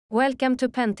Welcome to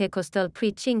Pentecostal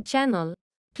Preaching Channel.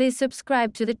 Please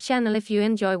subscribe to the channel if you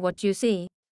enjoy what you see.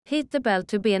 Hit the bell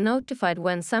to be notified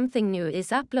when something new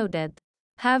is uploaded.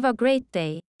 Have a great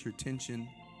day. Your attention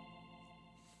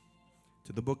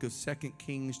to the book of 2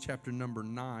 Kings chapter number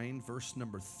 9, verse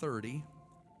number 30.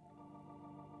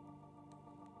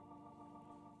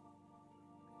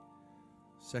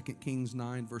 Second Kings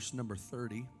 9, verse number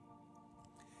 30.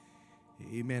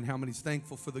 Amen. How many's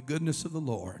thankful for the goodness of the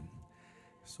Lord?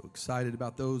 So excited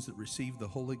about those that received the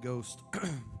Holy Ghost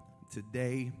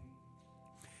today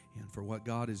and for what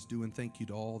God is doing. Thank you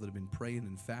to all that have been praying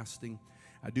and fasting.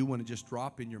 I do want to just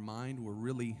drop in your mind,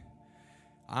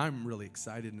 I'm really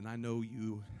excited, and I know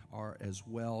you are as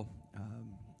well.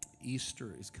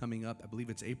 Easter is coming up. I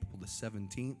believe it's April the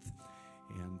 17th,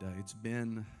 and it's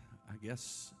been, I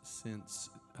guess, since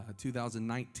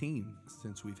 2019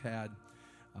 since we've had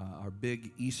our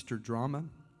big Easter drama.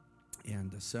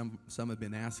 And some have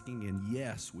been asking, and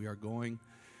yes, we are going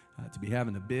to be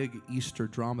having a big Easter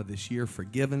drama this year,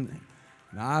 Forgiven.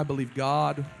 And I believe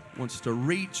God wants to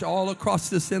reach all across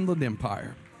this inland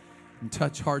empire and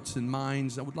touch hearts and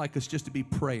minds. I would like us just to be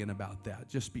praying about that.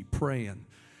 Just be praying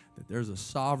that there's a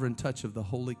sovereign touch of the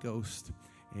Holy Ghost.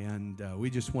 And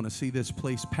we just want to see this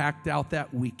place packed out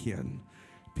that weekend.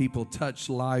 People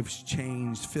touched, lives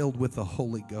changed, filled with the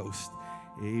Holy Ghost.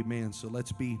 Amen. So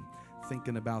let's be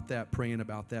thinking about that, praying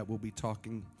about that. We'll be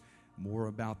talking more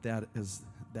about that as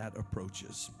that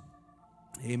approaches.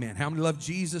 Amen. How many love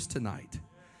Jesus tonight?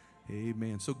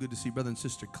 Amen. So good to see Brother and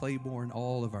Sister Claiborne,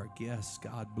 all of our guests.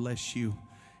 God bless you.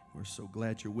 We're so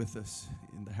glad you're with us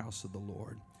in the house of the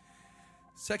Lord.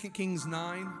 2 Kings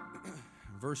 9,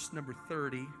 verse number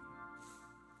 30.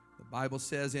 The Bible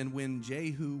says, "And when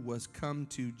Jehu was come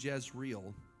to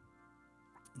Jezreel,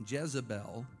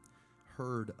 Jezebel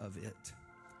heard of it.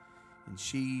 And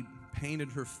she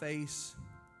painted her face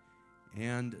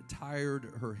and tired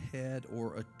her head,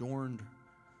 or adorned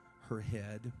her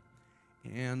head,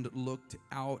 and looked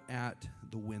out at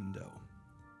the window."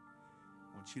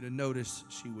 I want you to notice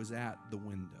she was at the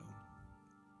window.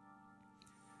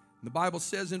 The Bible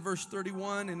says in verse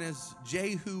 31, "And as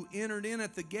Jehu entered in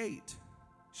at the gate,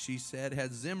 she said,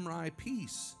 Had Zimri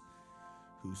peace,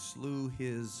 who slew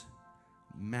his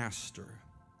master?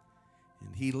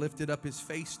 And he lifted up his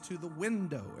face to the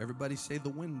window." Everybody say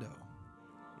the window.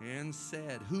 "And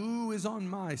said, Who is on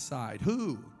my side?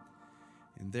 Who?"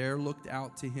 And there looked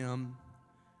out to him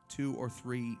 2 or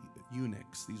 3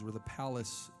 eunuchs. These were the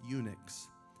palace eunuchs.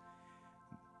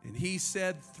 And he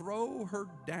said, "Throw her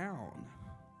down."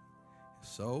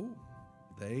 So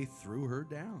they threw her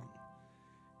down.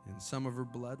 And some of her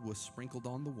blood was sprinkled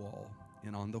on the wall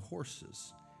and on the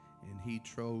horses. And he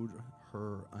trode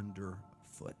her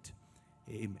underfoot.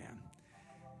 Amen.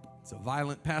 It's a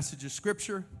violent passage of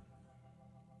Scripture,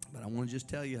 but I want to just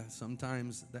tell you,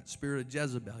 sometimes that spirit of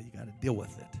Jezebel, you got to deal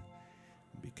with it,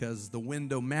 because the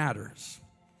window matters.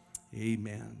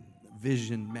 Amen.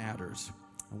 Vision matters.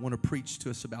 I want to preach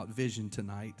to us about vision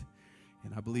tonight,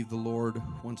 and I believe the Lord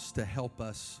wants to help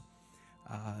us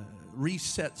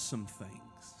reset some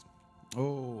things.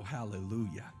 Oh,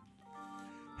 hallelujah.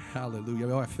 Hallelujah.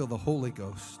 Oh, I feel the Holy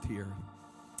Ghost here.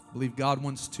 I believe God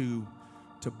wants to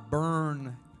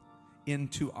burn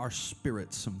into our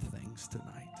spirit some things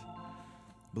tonight.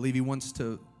 I believe He wants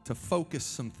to focus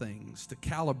some things, to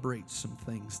calibrate some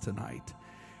things tonight.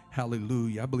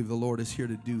 Hallelujah. I believe the Lord is here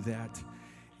to do that.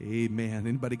 Amen.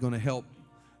 Anybody going to help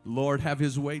Lord have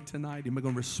His way tonight? Anybody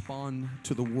going to respond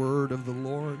to the word of the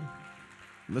Lord?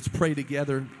 Let's pray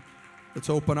together.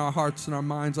 Let's open our hearts and our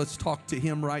minds. Let's talk to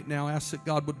Him right now. Ask that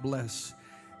God would bless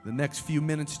the next few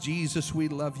minutes. Jesus, we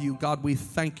love you. God, we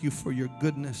thank you for your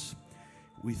goodness.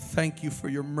 We thank you for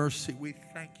your mercy. We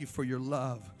thank you for your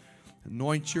love.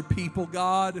 Anoint your people,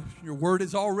 God. Your word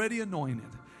is already anointed.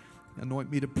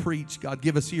 Anoint me to preach. God,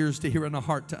 give us ears to hear and a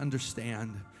heart to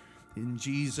understand. In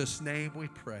Jesus' name we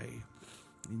pray.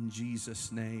 In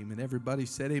Jesus' name. And everybody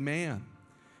said amen.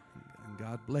 And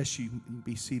God bless you.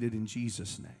 Be seated in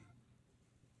Jesus' name.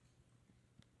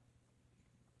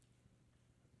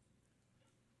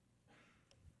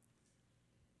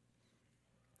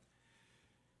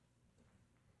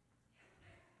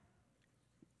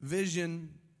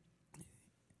 Vision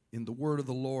in the word of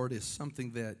the Lord is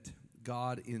something that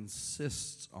God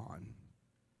insists on.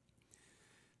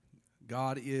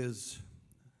 God is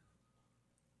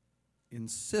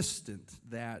insistent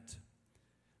that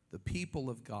the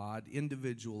people of God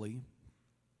individually,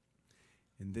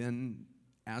 and then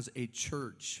as a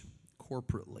church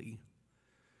corporately,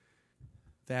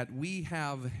 that we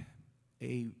have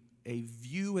a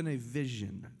view and a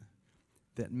vision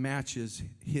that matches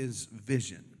His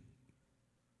vision.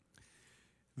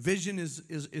 Vision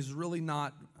is really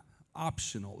not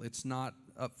optional. It's not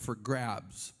up for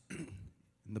grabs.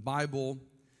 In the Bible,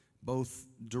 both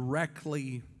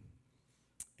directly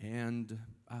and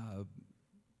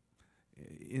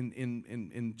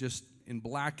in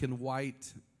black and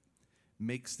white,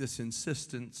 makes this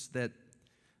insistence that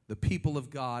the people of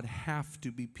God have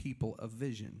to be people of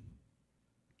vision.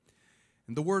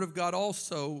 And the Word of God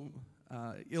also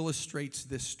illustrates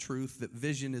this truth that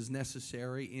vision is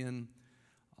necessary in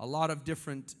a lot of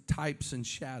different types and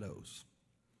shadows.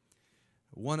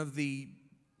 One of the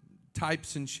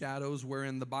types and shadows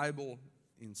wherein the Bible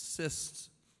insists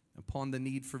upon the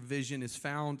need for vision is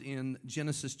found in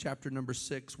Genesis chapter number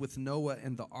 6 with Noah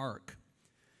and the ark.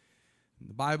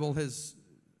 The Bible has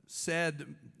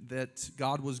said that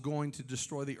God was going to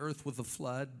destroy the earth with a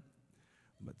flood,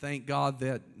 but thank God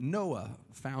that Noah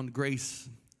found grace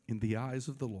in the eyes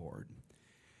of the Lord.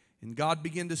 And God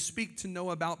began to speak to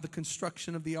Noah about the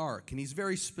construction of the ark, and he's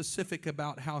very specific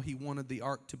about how he wanted the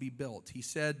ark to be built. He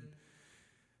said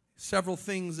several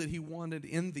things that he wanted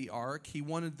in the ark. He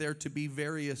wanted there to be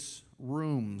various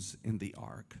rooms in the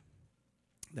ark.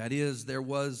 That is, there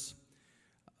was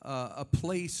a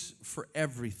place for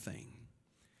everything.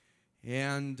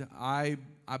 And I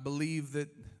believe that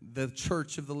the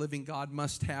church of the living God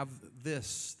must have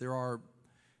this. There are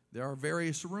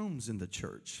various rooms in the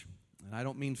church. And I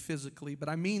don't mean physically, but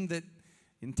I mean that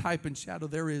in type and shadow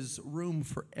there is room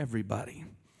for everybody.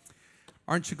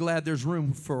 Aren't you glad there's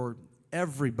room for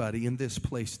everybody in this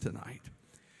place tonight?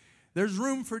 There's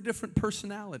room for different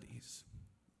personalities.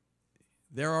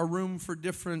 There are room for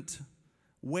different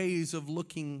ways of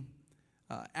looking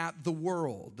at the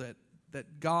world,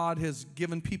 that God has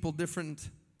given people different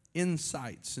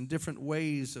insights and different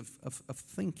ways of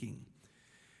thinking.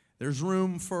 There's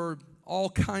room for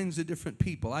all kinds of different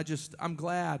people. I'm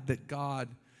glad that God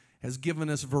has given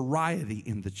us variety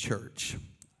in the church.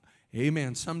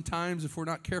 Amen. Sometimes if we're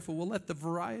not careful, we'll let the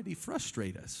variety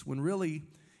frustrate us, when really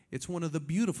it's one of the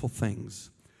beautiful things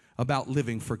about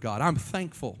living for God. I'm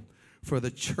thankful for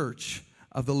the church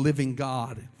of the living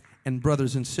God and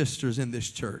brothers and sisters in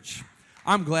this church.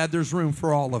 I'm glad there's room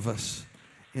for all of us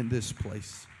in this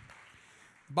place.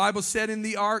 The Bible said in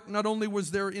the ark, not only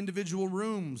was there individual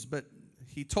rooms, but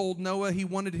he told Noah he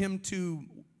wanted him to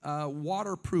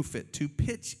waterproof it, to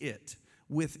pitch it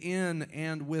within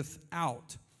and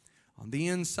without, on the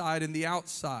inside and the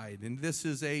outside. And this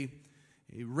is a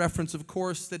reference, of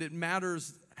course, that it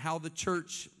matters how the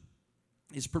church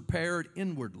is prepared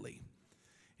inwardly.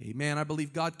 Amen. I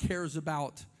believe God cares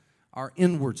about our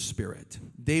inward spirit.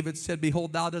 David said,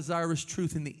 behold, thou desirest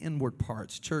truth in the inward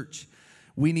parts. Church,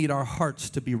 we need our hearts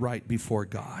to be right before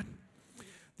God.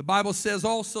 The Bible says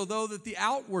also, though, that the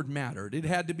outward mattered. It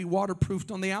had to be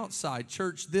waterproofed on the outside.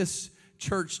 Church, this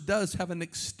church does have an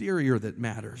exterior that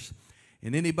matters.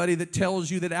 And anybody that tells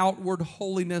you that outward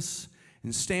holiness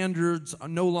and standards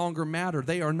no longer matter,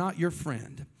 they are not your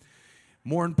friend.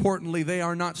 More importantly, they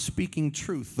are not speaking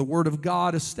truth. The Word of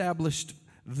God established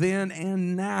then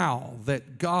and now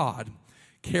that God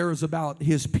cares about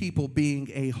His people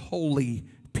being a holy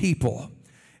people.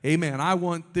 Amen. I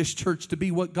want this church to be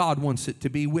what God wants it to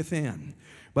be within.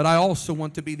 But I also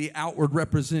want to be the outward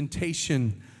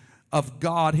representation of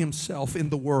God Himself in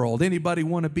the world. Anybody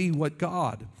want to be what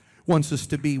God wants us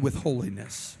to be with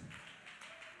holiness?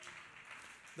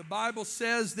 The Bible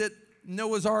says that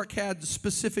Noah's Ark had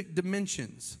specific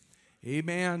dimensions.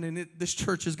 Amen. And this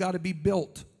church has got to be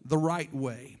built the right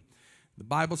way. The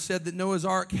Bible said that Noah's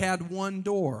Ark had one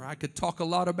door. I could talk a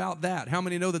lot about that. How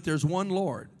many know that there's one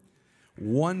Lord,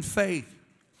 one faith,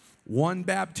 one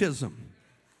baptism,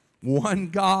 one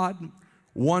God,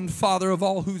 one Father of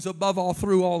all, who's above all,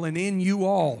 through all, and in you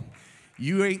all?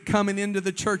 You ain't coming into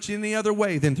the church any other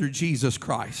way than through Jesus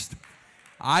Christ.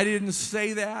 I didn't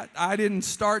say that. I didn't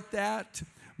start that.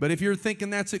 But if you're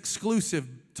thinking that's exclusive,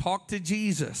 talk to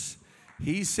Jesus.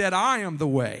 He said, I am the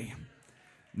way.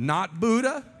 Not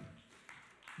Buddha.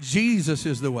 Jesus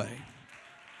is the way.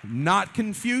 Not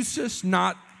Confucius,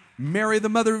 not Mary, the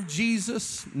mother of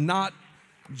Jesus, not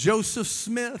Joseph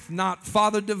Smith, not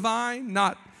Father Divine,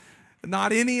 not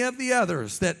any of the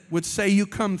others that would say you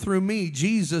come through me.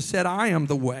 Jesus said, I am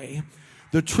the way,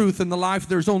 the truth, and the life.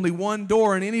 There's only one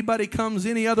door, and anybody comes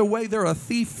any other way, they're a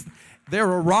thief,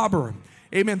 they're a robber.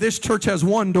 Amen. This church has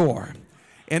one door,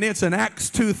 and it's an Acts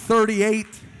 2:38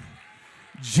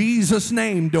 Jesus'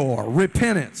 name door.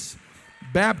 Repentance,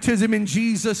 baptism in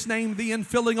Jesus' name, the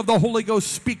infilling of the Holy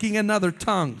Ghost, speaking in other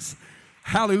tongues.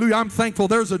 Hallelujah. I'm thankful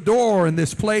there's a door in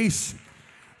this place,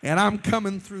 and I'm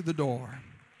coming through the door.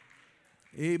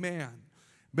 Amen.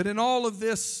 But in all of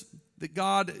this that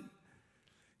God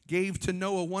gave to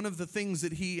Noah one of the things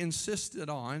that he insisted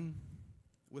on,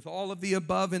 with all of the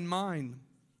above in mind,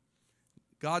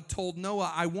 God told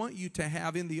Noah, I want you to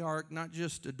have in the ark not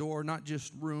just a door, not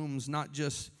just rooms, not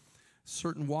just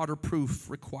certain waterproof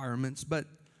requirements, but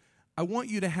I want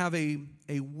you to have a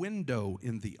window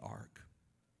in the ark.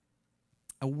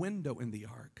 A window in the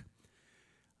ark.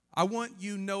 I want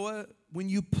you, Noah, when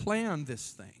you plan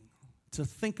this thing, to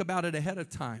think about it ahead of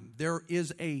time. There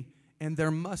is and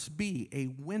there must be a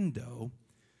window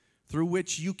through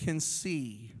which you can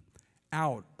see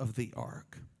out of the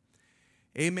ark.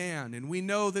 Amen. And we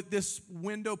know that this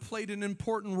window played an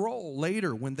important role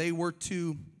later when they were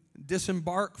to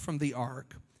disembark from the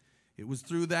ark. It was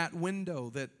through that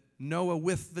window that Noah,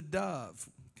 with the dove,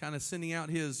 kind of sending out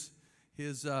his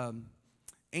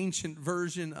ancient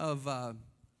version of, what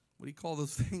do you call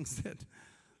those things?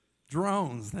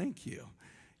 Drones, thank you.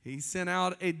 He sent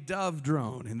out a dove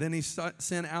drone, and then he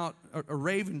sent out a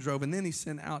raven drone, and then he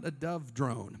sent out a dove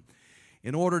drone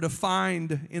in order to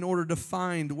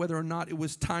find whether or not it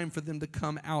was time for them to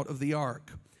come out of the ark.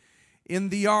 In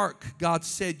the ark, God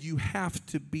said you have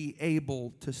to be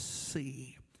able to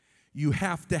see. You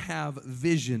have to have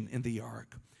vision in the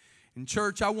ark. In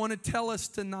church, I want to tell us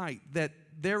tonight that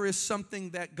there is something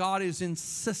that God is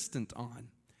insistent on.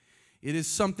 It is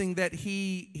something that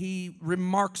he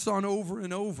remarks on over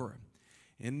and over.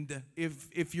 And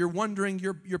if you're wondering,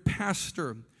 your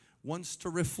pastor wants to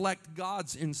reflect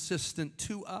God's insistence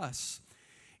to us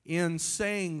in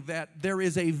saying that there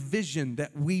is a vision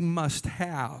that we must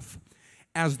have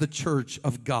as the church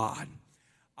of God.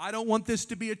 I don't want this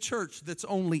to be a church that's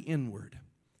only inward.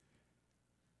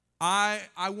 I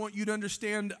want you to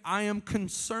understand I am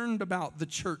concerned about the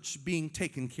church being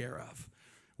taken care of.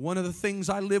 One of the things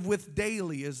I live with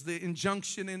daily is the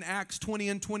injunction in Acts 20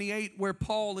 and 28 where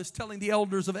Paul is telling the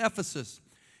elders of Ephesus,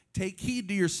 take heed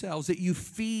to yourselves that you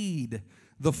feed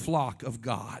the flock of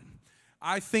God.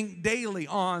 I think daily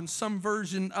on some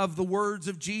version of the words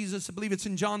of Jesus. I believe it's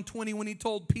in John 20 when he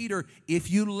told Peter, if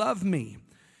you love me,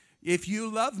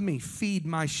 feed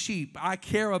my sheep. I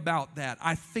care about that.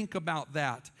 I think about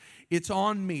that. It's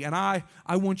on me. And I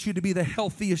want you to be the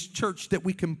healthiest church that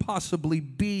we can possibly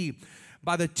be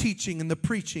by the teaching and the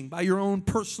preaching, by your own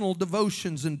personal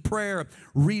devotions and prayer,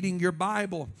 reading your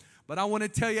Bible. But I want to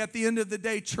tell you at the end of the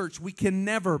day, church, we can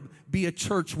never be a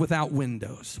church without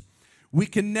windows. We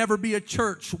can never be a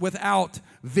church without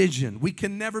vision. We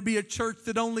can never be a church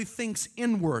that only thinks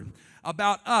inward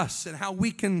about us and how we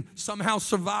can somehow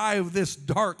survive this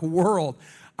dark world.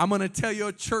 I'm going to tell you,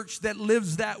 a church that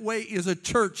lives that way is a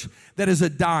church that is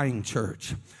a dying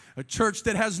church. A church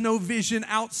that has no vision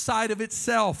outside of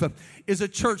itself is a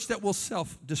church that will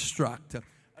self-destruct.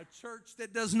 A church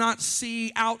that does not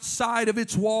see outside of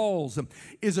its walls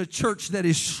is a church that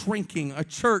is shrinking. A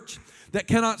church that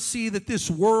cannot see that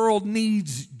this world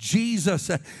needs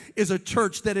Jesus is a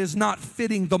church that is not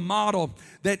fitting the model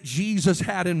that Jesus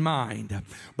had in mind.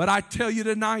 But I tell you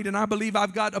tonight, and I believe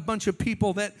I've got a bunch of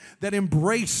people that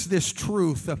embrace this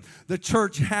truth, the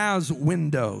church has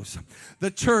windows.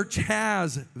 The church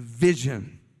has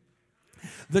vision.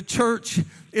 The church,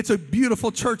 it's a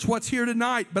beautiful church what's here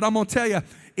tonight, but I'm going to tell you,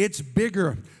 it's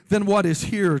bigger than what is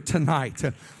here tonight.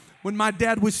 When my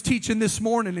dad was teaching this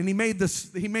morning, and he made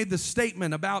this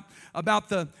statement about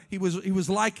he was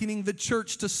likening the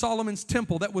church to Solomon's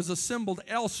temple that was assembled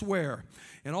elsewhere,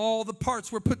 and all the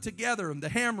parts were put together, and the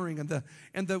hammering and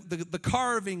the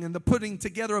carving and the putting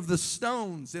together of the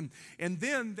stones, and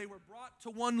then they were brought to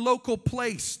one local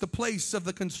place, the place of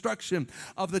the construction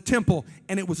of the temple,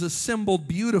 and it was assembled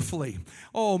beautifully.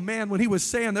 Oh man, when he was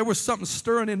saying, there was something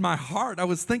stirring in my heart. I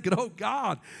was thinking, oh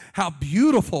God, how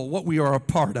beautiful what we are a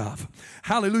part of.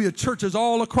 Hallelujah. Churches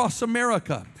all across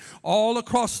America, all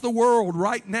across the world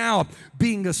right now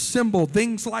being assembled.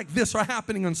 Things like this are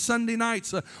happening on Sunday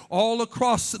nights all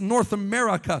across North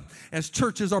America as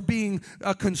churches are being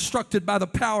constructed by the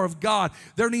power of God.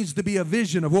 There needs to be a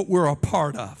vision of what we're a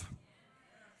part of.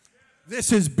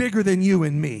 This is bigger than you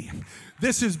and me.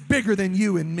 This is bigger than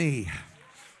you and me.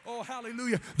 Oh,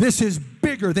 hallelujah. This is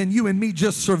bigger than you and me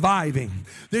just surviving.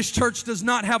 This church does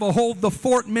not have a hold the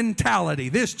fort mentality.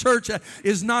 This church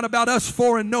is not about us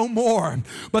four and no more.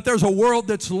 But there's a world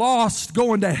that's lost,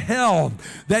 going to hell,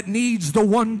 that needs the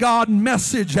one God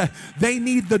message. They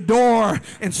need the door.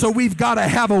 And so we've got to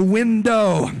have a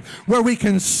window where we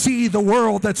can see the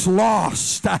world that's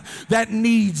lost, that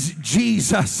needs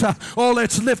Jesus. Oh,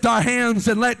 let's lift our hands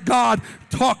and let God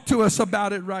talk to us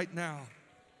about it right now.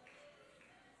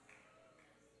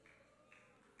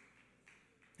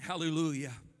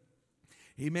 Hallelujah.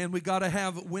 Amen. We got to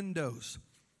have windows.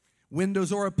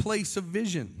 Windows are a place of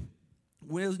vision.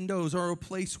 Windows are a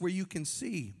place where you can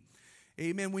see.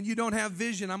 Amen. When you don't have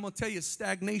vision, I'm going to tell you,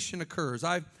 stagnation occurs.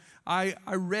 I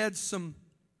read some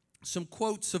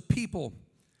quotes of people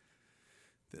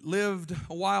that lived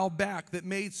a while back that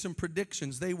made some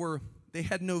predictions. They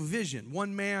had no vision.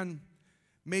 One man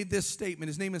made this statement.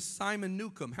 His name is Simon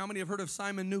Newcomb. How many have heard of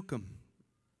Simon Newcomb?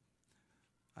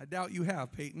 I doubt you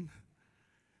have, Peyton.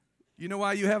 You know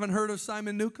why you haven't heard of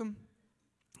Simon Newcomb?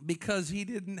 Because he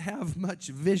didn't have much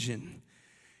vision.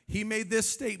 He made this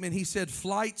statement. He said,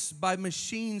 flights by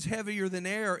machines heavier than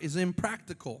air is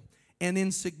impractical and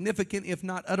insignificant, if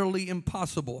not utterly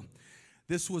impossible.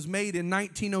 This was made in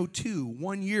 1902,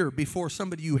 1 year before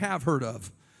somebody you have heard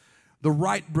of. The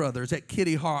Wright brothers at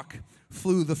Kitty Hawk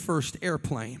flew the first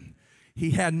airplane.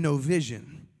 He had no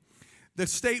vision.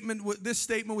 This statement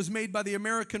was made by the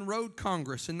American Road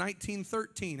Congress in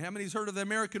 1913. How many's heard of the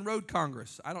American Road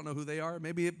Congress? I don't know who they are.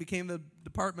 Maybe it became the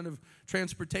Department of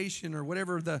Transportation or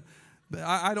whatever.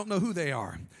 I don't know who they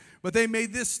are. But they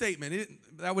made this statement.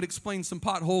 That would explain some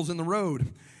potholes in the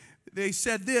road. They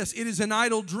said this: it is an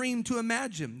idle dream to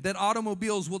imagine that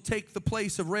automobiles will take the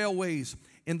place of railways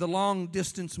in the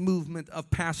long-distance movement of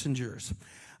passengers.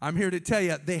 I'm here to tell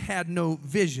you, they had no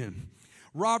vision.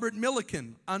 Robert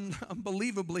Millikan,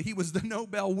 unbelievably, he was the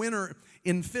Nobel winner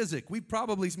in physics.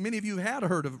 Many of you had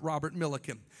heard of Robert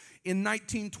Millikan in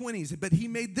 1920s, but he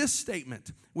made this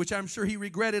statement, which I'm sure he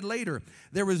regretted later.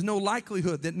 There is no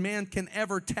likelihood that man can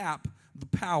ever tap the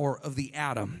power of the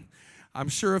atom. I'm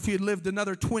sure if he had lived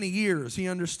another 20 years, he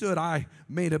understood I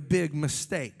made a big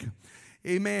mistake.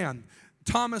 Amen.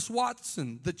 Thomas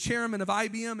Watson, the chairman of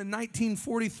IBM in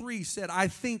 1943, said, I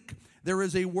think there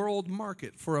is a world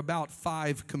market for about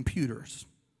 5 computers.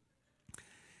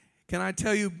 Can I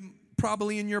tell you,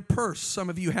 probably in your purse, some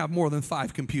of you have more than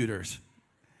 5 computers.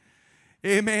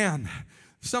 Amen.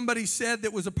 Somebody said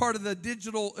that was a part of the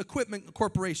Digital Equipment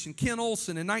Corporation, Ken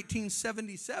Olsen, in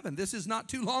 1977. This is not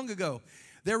too long ago.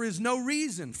 There is no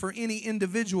reason for any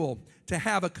individual to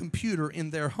have a computer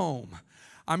in their home.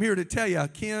 I'm here to tell you,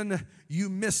 Ken, you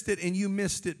missed it, and you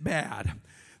missed it bad.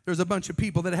 There's a bunch of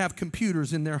people that have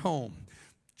computers in their home.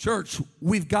 Church,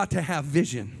 we've got to have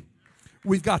vision.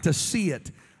 We've got to see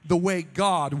it the way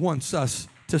God wants us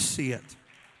to see it.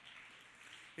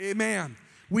 Amen.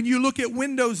 When you look at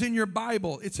windows in your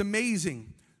Bible, it's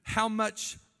amazing how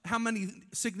many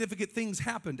significant things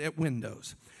happened at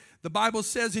windows. The Bible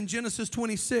says in Genesis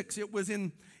 26, it was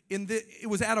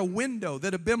at a window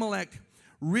that Abimelech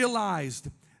realized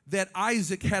that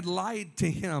Isaac had lied to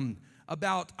him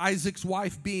about Isaac's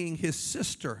wife being his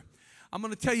sister. I'm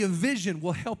going to tell you, vision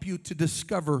will help you to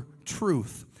discover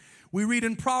truth. We read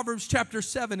in Proverbs chapter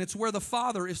 7, it's where the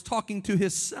father is talking to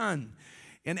his son.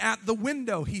 And at the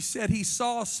window, he said he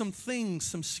saw some things,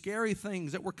 some scary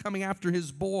things that were coming after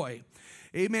his boy.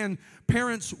 Amen.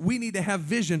 Parents, we need to have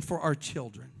vision for our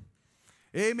children.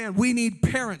 Amen. We need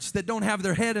parents that don't have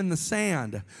their head in the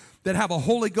sand, that have a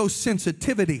Holy Ghost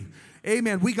sensitivity.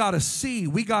 Amen. We got to see.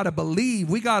 We got to believe.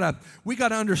 We got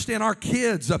to understand our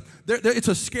kids. It's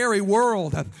a scary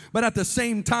world. But at the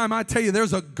same time, I tell you,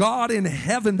 there's a God in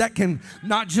heaven that can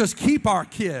not just keep our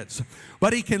kids,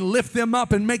 but He can lift them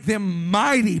up and make them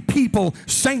mighty people,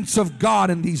 saints of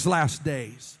God in these last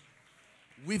days.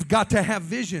 We've got to have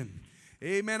vision.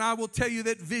 Amen. I will tell you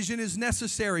that vision is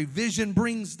necessary. Vision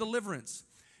brings deliverance.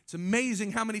 It's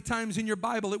amazing how many times in your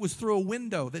Bible it was through a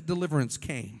window that deliverance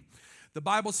came. The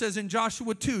Bible says in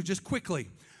Joshua 2, just quickly,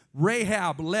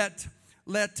 Rahab let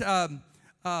the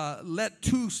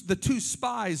 2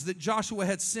 spies that Joshua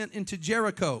had sent into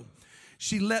Jericho,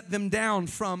 she let them down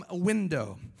from a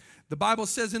window. The Bible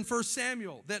says in 1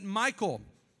 Samuel that Michal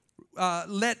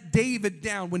let David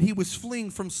down when he was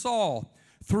fleeing from Saul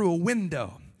through a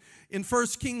window. In 1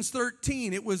 Kings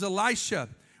 13, it was Elisha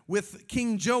with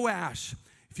King Joash.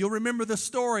 If you'll remember the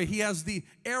story, he has the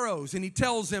arrows, and he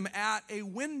tells them at a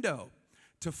window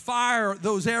to fire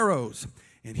those arrows.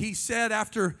 And he said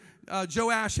after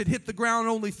Joash had hit the ground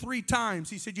only 3 times,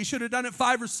 he said, you should have done it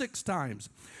 5 or 6 times,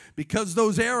 because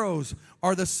those arrows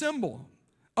are the symbol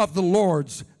of the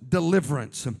Lord's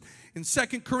deliverance. In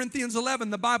 2 Corinthians 11,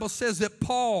 the Bible says that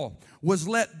Paul was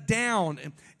let down.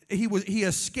 He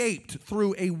escaped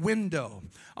through a window.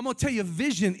 I'm going to tell you,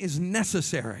 vision is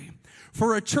necessary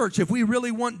for a church. If we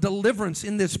really want deliverance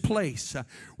in this place,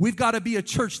 we've got to be a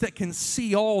church that can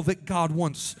see all that God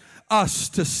wants us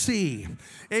to see.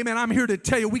 Amen. I'm here to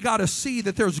tell you, we got to see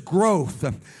that there's growth,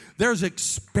 there's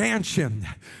expansion,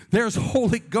 there's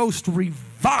Holy Ghost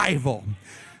revival.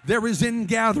 There is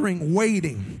ingathering,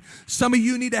 waiting. Some of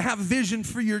you need to have vision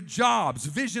for your jobs,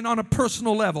 vision on a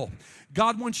personal level.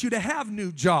 God wants you to have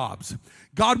new jobs.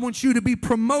 God wants you to be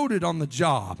promoted on the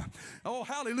job. Oh,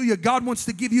 hallelujah. God wants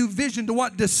to give you vision to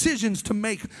what decisions to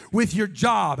make with your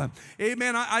job.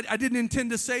 Amen. I didn't intend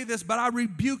to say this, but I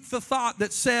rebuke the thought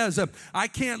that says, I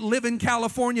can't live in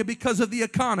California because of the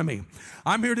economy.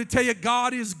 I'm here to tell you,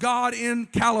 God is God in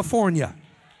California.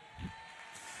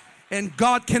 And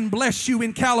God can bless you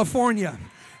in California.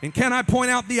 And can I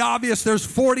point out the obvious? There's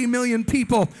 40 million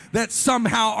people that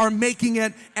somehow are making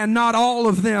it, and not all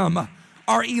of them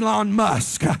are Elon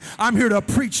Musk. I'm here to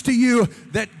preach to you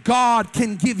that God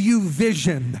can give you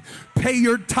vision. Pay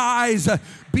your tithes,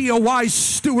 be a wise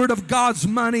steward of God's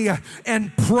money,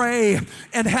 and pray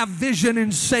and have vision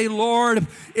and say, Lord,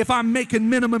 if I'm making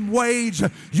minimum wage,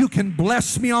 you can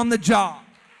bless me on the job.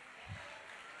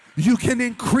 You can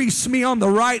increase me on the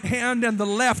right hand and the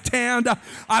left hand.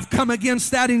 I've come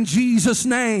against that in Jesus'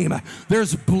 name.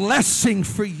 There's blessing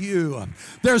for you.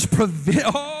 There's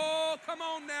provision. Oh, come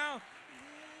on now.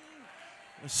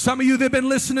 Some of you that have been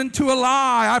listening to a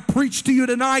lie, I preach to you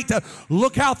tonight to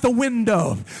look out the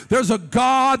window. There's a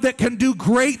God that can do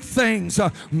great things,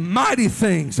 mighty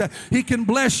things. He can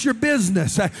bless your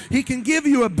business. He can give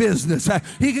you a business.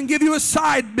 He can give you a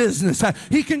side business.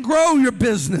 He can grow your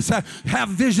business. Have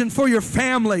vision for your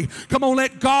family. Come on,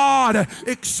 let God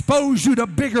expose you to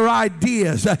bigger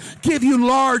ideas. Give you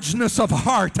largeness of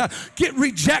heart.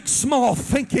 Reject small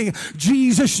thinking.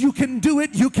 Jesus, you can do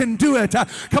it. You can do it.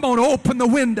 Come on, open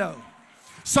the window.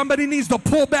 Somebody needs to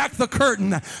pull back the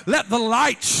curtain. Let the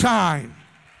light shine.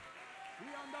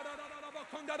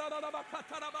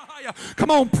 Come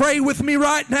on, pray with me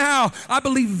right now. I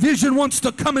believe vision wants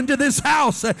to come into this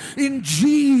house in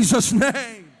Jesus'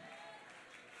 name.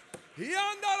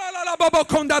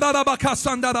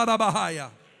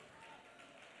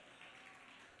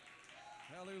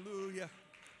 Hallelujah.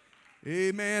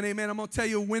 Amen, amen. I'm going to tell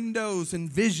you, windows and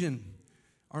vision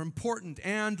are important.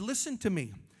 And listen to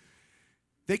me.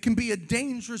 They can be a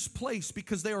dangerous place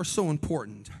because they are so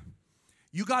important.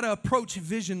 You got to approach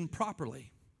vision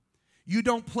properly. You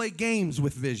don't play games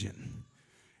with vision.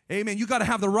 Amen. You got to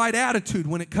have the right attitude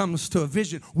when it comes to a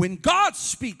vision. When God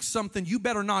speaks something, you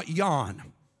better not yawn.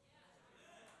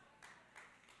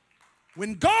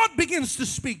 When God begins to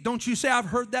speak, don't you say, I've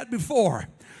heard that before.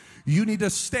 You need to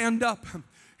stand up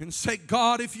and say,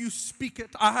 God, if you speak it,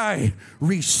 I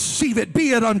receive it.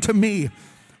 Be it unto me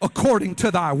according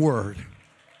to thy word.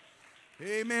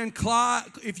 Amen.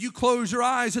 If you close your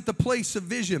eyes at the place of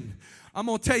vision, I'm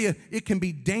going to tell you, it can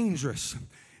be dangerous.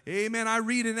 Amen. I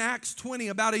read in Acts 20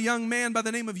 about a young man by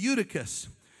the name of Eutychus.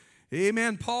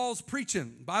 Amen. Paul's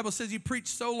preaching. The Bible says he preached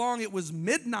so long it was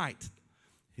midnight.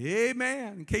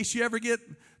 Amen. In case you ever get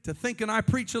to thinking I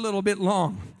preach a little bit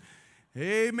long.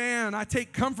 Amen. I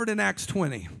take comfort in Acts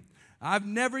 20. I've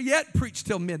never yet preached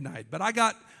till midnight, but I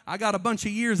got a bunch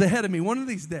of years ahead of me one of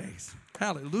these days.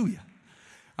 Hallelujah.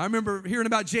 I remember hearing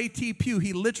about J.T. Pugh.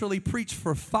 He literally preached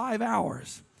for 5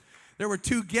 hours. There were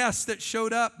 2 guests that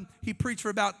showed up. He preached for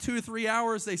about 2 or 3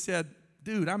 hours. They said,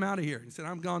 dude, I'm out of here. He said,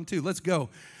 I'm gone too. Let's go.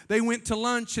 They went to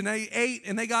lunch and they ate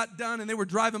and they got done and they were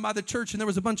driving by the church and there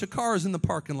was a bunch of cars in the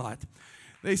parking lot.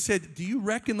 They said, do you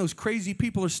reckon those crazy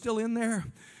people are still in there?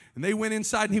 And they went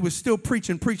inside and he was still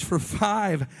preached for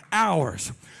 5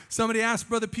 hours. Somebody asked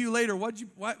Brother Pugh later,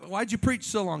 why'd you preach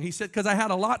so long? He said, because I had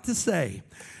a lot to say.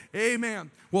 Amen.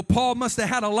 Well, Paul must have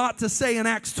had a lot to say in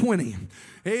Acts 20.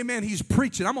 Amen. He's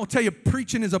preaching. I'm going to tell you,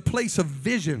 preaching is a place of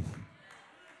vision.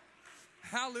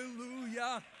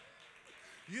 Hallelujah.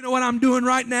 You know what I'm doing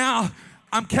right now?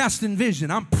 I'm casting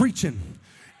vision. I'm preaching.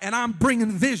 And I'm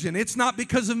bringing vision. It's not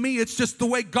because of me. It's just the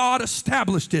way God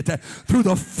established it. Through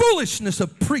the foolishness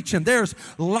of preaching, there's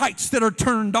lights that are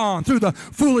turned on. Through the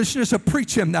foolishness of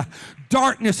preaching, the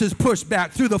darkness is pushed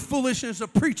back. Through the foolishness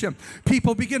of preaching,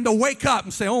 people begin to wake up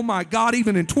and say, oh my God,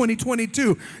 even in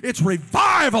 2022, it's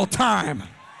revival time.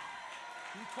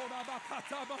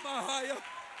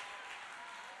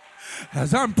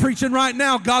 As I'm preaching right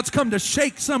now, God's come to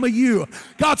shake some of you.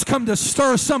 God's come to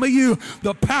stir some of you.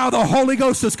 The power of the Holy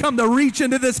Ghost has come to reach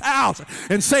into this house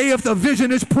and say, if the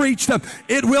vision is preached,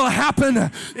 it will happen.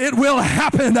 It will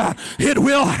happen. It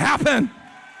will happen.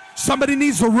 Somebody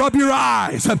needs to rub your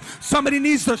eyes. Somebody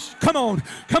needs to, come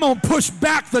on, push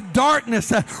back the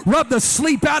darkness. Rub the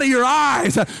sleep out of your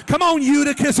eyes. Come on,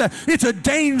 Eutychus. It's a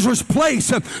dangerous place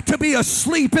to be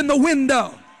asleep in the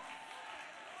window.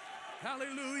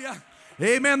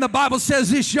 Amen. The Bible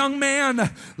says this young man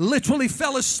literally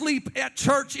fell asleep at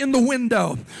church in the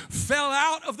window. Fell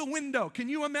out of the window. Can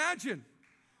you imagine?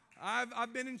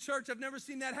 I've been in church. I've never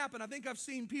seen that happen. I think I've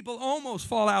seen people almost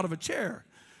fall out of a chair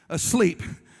asleep.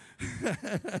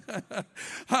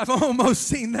 I've almost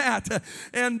seen that.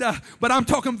 But I'm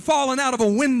talking falling out of a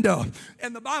window.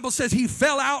 And the Bible says he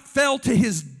fell to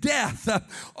his death.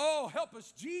 Oh, help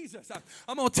us, Jesus.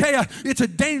 I'm going to tell you, it's a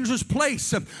dangerous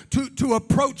place to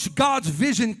approach God's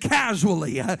vision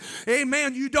casually.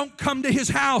 Amen. You don't come to his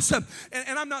house. And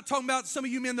I'm not talking about some of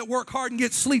you men that work hard and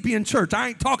get sleepy in church. I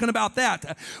ain't talking about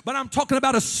that. But I'm talking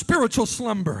about a spiritual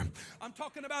slumber. I'm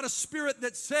talking about a spirit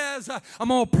that says, I'm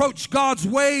going to approach God's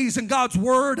ways and God's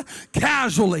word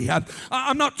casually.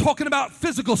 I'm not talking about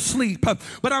physical sleep,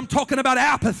 but I'm talking about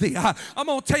apathy. I'm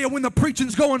going to tell you, when the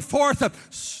preaching's going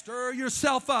forth, stir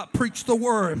yourself up, preach the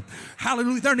word.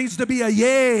 Hallelujah. There needs to be a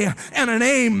yea and an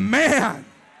amen.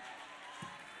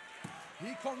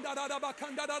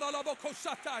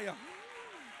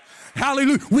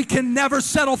 Hallelujah. We can never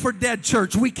settle for dead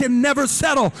church. We can never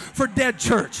settle for dead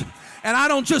church. And I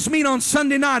don't just mean on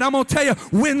Sunday night. I'm going to tell you,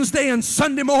 Wednesday and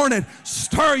Sunday morning,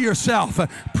 stir yourself.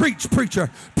 Preach,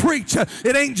 preacher, preach.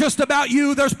 It ain't just about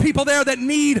you. There's people there that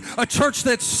need a church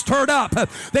that's stirred up.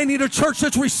 They need a church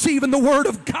that's receiving the word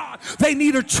of God. They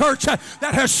need a church that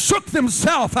has shook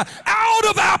themselves out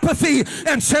of apathy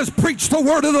and says, preach the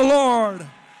word of the Lord.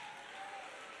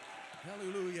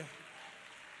 Hallelujah.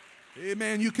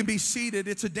 Amen. You can be seated.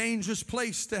 It's a dangerous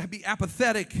place to be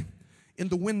apathetic in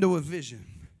the window of vision.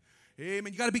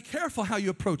 Amen. You got to be careful how you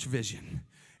approach vision.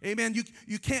 Amen.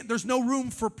 You can't, there's no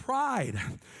room for pride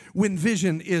when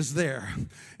vision is there.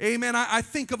 Amen. I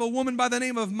think of a woman by the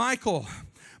name of Michal.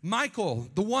 Michal,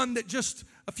 the one that just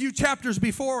a few chapters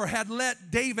before had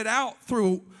let David out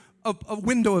through a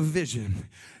window of vision.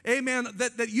 Amen.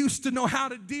 That used to know how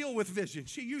to deal with vision.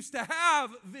 She used to have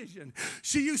vision.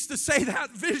 She used to say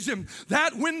that vision,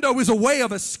 that window is a way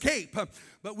of escape.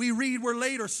 But we read where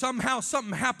later somehow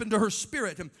something happened to her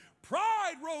spirit. And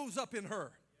pride rose up in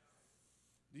her.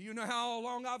 Do you know how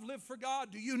long I've lived for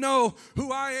God? Do you know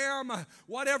who I am?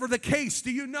 Whatever the case, do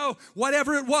you know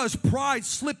whatever it was, pride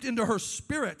slipped into her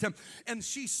spirit. And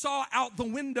she saw out the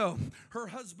window her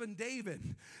husband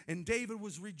David. And David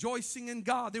was rejoicing in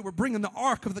God. They were bringing the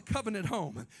Ark of the Covenant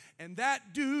home. And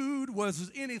that dude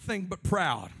was anything but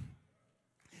proud.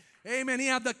 Amen. He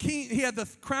had the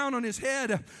crown on his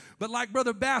head. But like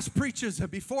Brother Bass preaches,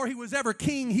 before he was ever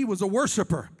king, he was a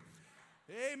worshiper.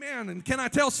 Amen. And can I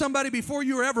tell somebody, before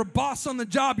you were ever boss on the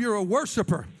job, you're a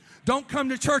worshiper. Don't come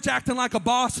to church acting like a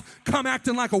boss. Come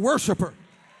acting like a worshiper.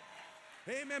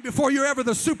 Amen. Before you're ever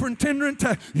the superintendent,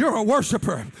 you're a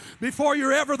worshiper. Before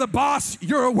you're ever the boss,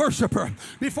 you're a worshiper.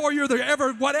 Before you're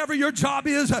whatever your job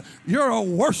is, you're a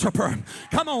worshiper.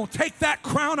 Come on, take that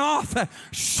crown off.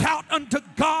 Shout unto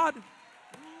God.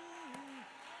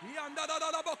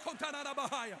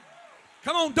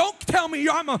 Come on, don't tell me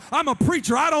I'm a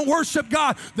preacher. I don't worship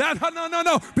God.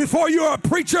 No. Before you're a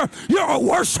preacher, you're a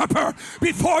worshiper.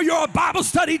 Before you're a Bible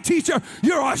study teacher,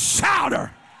 you're a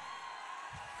shouter.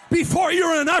 Before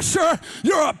you're an usher,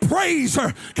 you're a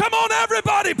praiser. Come on,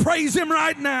 everybody, praise him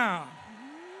right now.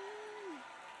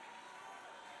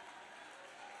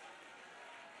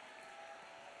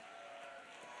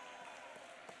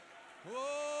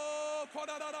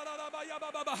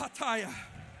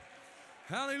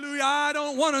 Hallelujah. I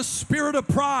don't want a spirit of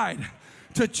pride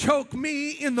to choke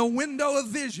me in the window of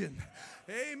vision.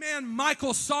 Amen.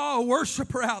 Michal saw a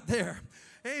worshiper out there.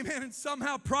 Amen. And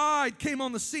somehow pride came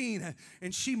on the scene,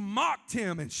 and she mocked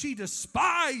him and she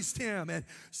despised him. And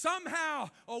somehow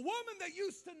a woman that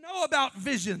used to know about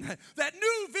vision, that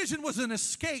knew vision was an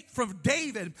escape from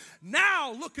David,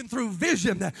 now looking through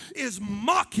vision is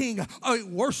mocking a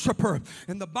worshiper.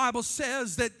 And the Bible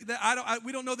says that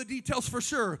we don't know the details for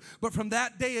sure, but from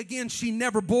that day again, she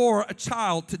never bore a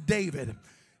child to David.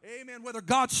 Amen. Whether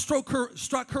God struck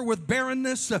her with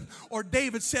barrenness, or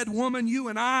David said, woman, you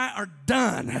and I are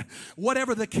done.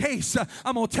 Whatever the case,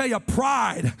 I'm going to tell you,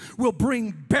 pride will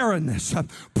bring barrenness.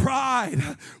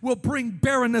 Pride will bring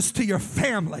barrenness to your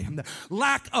family.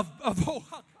 Lack of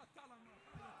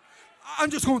I'm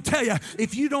just going to tell you,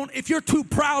 if you're too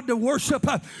proud to worship,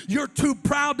 you're too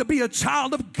proud to be a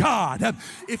child of God.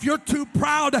 If you're too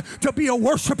proud to be a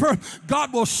worshiper,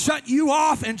 God will shut you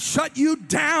off and shut you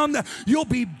down. You'll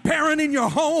be barren in your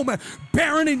home,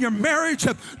 barren in your marriage,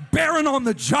 barren on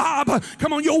the job.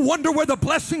 Come on, you'll wonder where the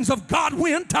blessings of God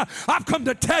went. I've come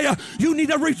to tell you, you need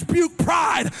to rebuke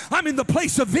pride. I'm in the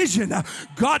place of vision.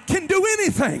 God can do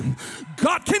anything.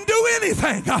 God can do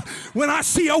anything. When I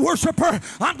see a worshiper,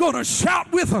 I'm going to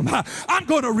shout with them. I'm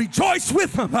going to rejoice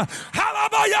with them.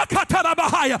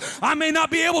 I may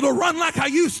not be able to run like I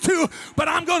used to, but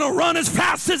I'm going to run as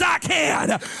fast as I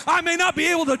can. I may not be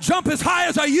able to jump as high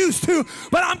as I used to,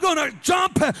 but I'm going to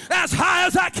jump as high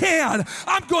as I can.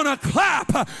 I'm going to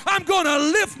clap. I'm going to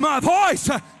lift my voice.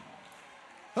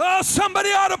 Oh, somebody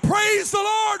ought to praise the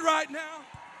Lord right now.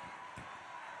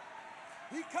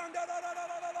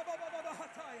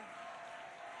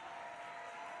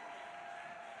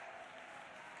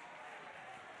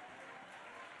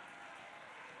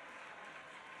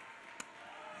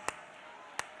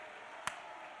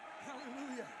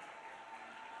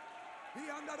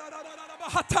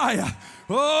 Hallelujah.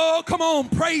 Oh, come on,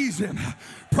 praise him.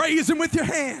 Praise him with your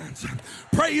hands.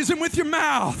 Praise him with your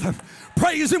mouth.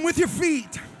 Praise him with your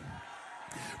feet.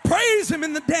 Praise him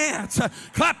in the dance.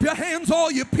 Clap your hands,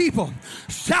 all you people.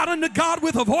 Shout unto God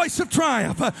with a voice of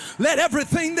triumph. Let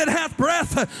everything that hath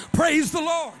breath praise the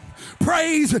Lord.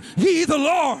 Praise ye the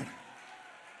Lord.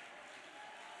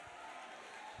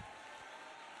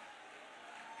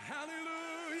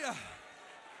 Hallelujah.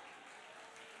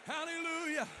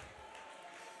 Hallelujah.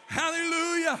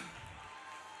 Hallelujah.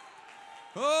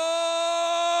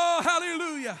 Oh,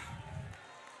 hallelujah.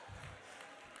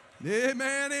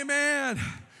 Amen, amen.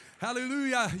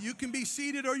 Hallelujah. You can be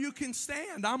seated or you can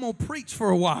stand. I'm going to preach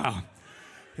for a while.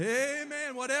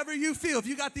 Amen. Whatever you feel. If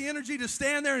you got the energy to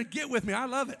stand there and get with me, I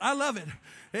love it. I love it.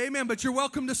 Amen. But you're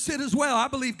welcome to sit as well. I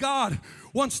believe God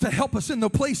wants to help us in the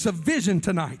place of vision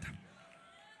tonight.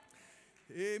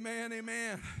 Amen,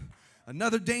 amen.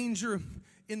 Another danger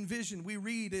in vision we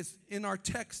read is in our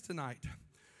text tonight.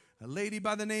 A lady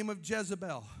by the name of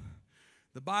Jezebel.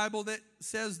 The Bible that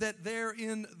says that there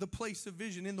in the place of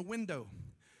vision, in the window,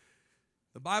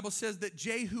 the Bible says that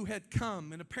Jehu had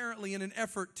come, and apparently in an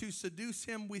effort to seduce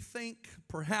him, we think,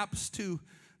 perhaps to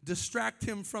distract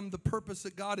him from the purpose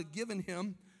that God had given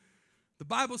him. The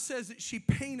Bible says that she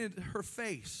painted her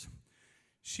face.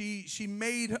 She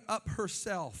made up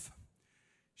herself.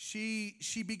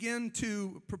 She began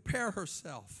to prepare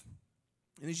herself.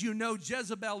 And as you know,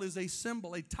 Jezebel is a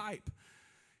symbol, a type.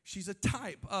 She's a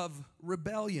type of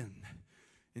rebellion.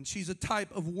 And she's a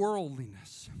type of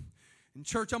worldliness. In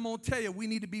church, I'm going to tell you, we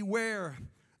need to beware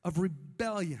of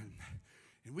rebellion.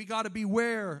 And we got to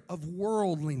beware of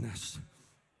worldliness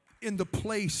in the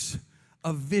place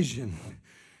of vision.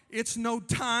 It's no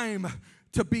time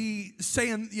to be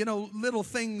saying, little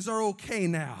things are okay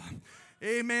now.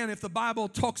 Amen. If the Bible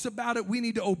talks about it, we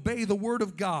need to obey the Word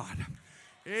of God.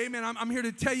 Amen. I'm here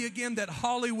to tell you again that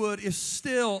Hollywood is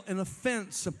still an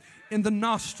offense in the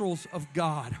nostrils of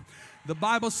God. The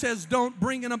Bible says, don't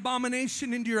bring an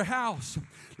abomination into your house,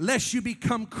 lest you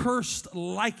become cursed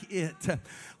like it.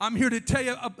 I'm here to tell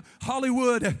you,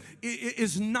 Hollywood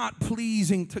is not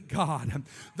pleasing to God.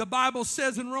 The Bible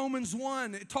says in Romans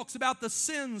 1, it talks about the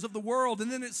sins of the world,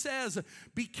 and then it says,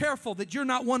 be careful that you're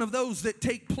not one of those that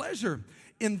take pleasure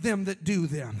in them that do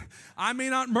them. I may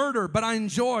not murder, but I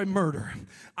enjoy murder.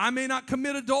 I may not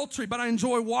commit adultery, but I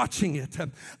enjoy watching it.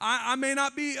 I may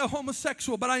not be a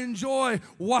homosexual, but I enjoy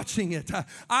watching it.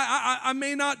 I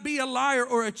may not be a liar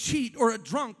or a cheat or a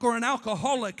drunk or an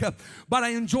alcoholic, but I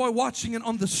enjoy watching it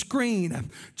on the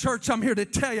screen. Church, I'm here to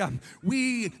tell you,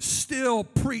 we still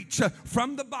preach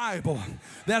from the Bible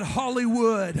that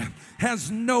Hollywood has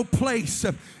no place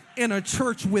in a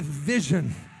church with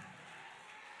vision.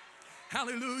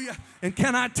 Hallelujah. And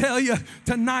can I tell you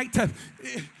tonight,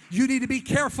 you need to be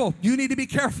careful. You need to be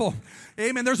careful.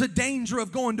 Amen. There's a danger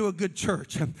of going to a good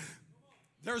church.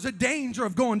 There's a danger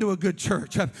of going to a good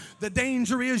church. The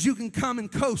danger is you can come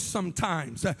and coast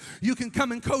sometimes. You can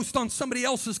come and coast on somebody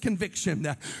else's conviction.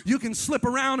 You can slip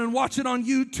around and watch it on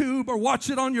YouTube or watch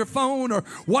it on your phone or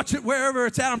watch it wherever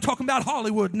it's at. I'm talking about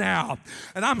Hollywood now.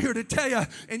 And I'm here to tell you,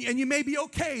 and you may be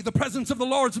okay. The presence of the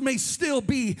Lord may still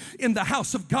be in the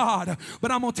house of God. But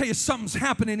I'm going to tell you, something's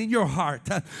happening in your heart.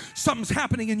 Something's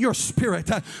happening in your spirit.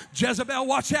 Jezebel,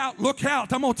 watch out. Look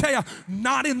out. I'm going to tell you,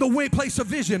 not in the way place of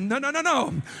vision.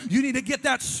 No. You need to get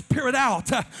that spirit out.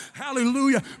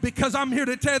 Hallelujah. Because I'm here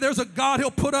to tell you, there's a God, He'll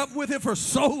put up with it for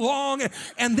so long,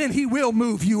 and then He will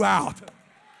move you out.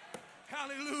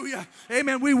 Hallelujah.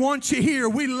 Amen. We want you here.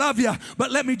 We love you.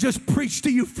 But let me just preach to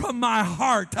you from my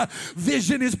heart.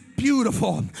 Vision is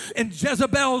beautiful, and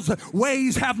Jezebel's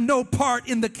ways have no part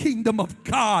in the kingdom of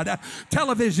God.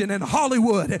 Television and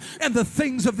Hollywood and the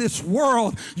things of this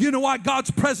world. You know why God's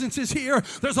presence is here?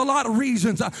 There's a lot of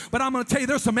reasons, but I'm going to tell you,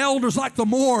 there's some elders like the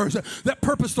Moors that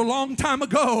purposed a long time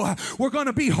ago, we're going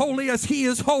to be holy as He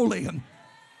is holy.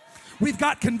 We've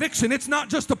got conviction. It's not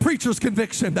just the preacher's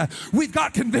conviction. We've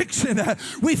got conviction.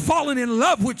 We've fallen in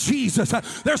love with Jesus.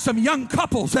 There's some young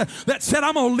couples that said,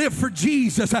 I'm going to live for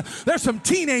Jesus. There's some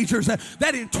teenagers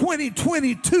that in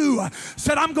 2022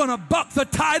 said, I'm going to buck the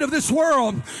tide of this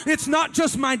world. It's not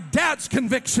just my dad's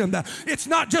conviction. It's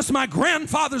not just my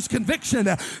grandfather's conviction.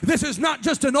 This is not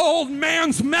just an old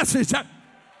man's message.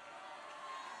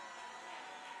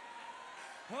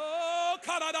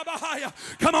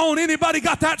 Come on, anybody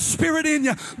got that spirit in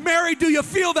you? Mary, do you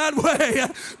feel that way?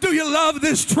 Do you love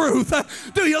this truth?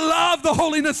 Do you love the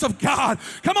holiness of God?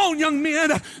 Come on, young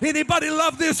men. Anybody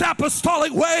love this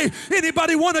apostolic way?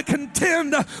 Anybody want to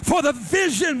contend for the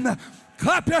vision?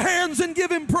 Clap your hands and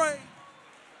give him praise.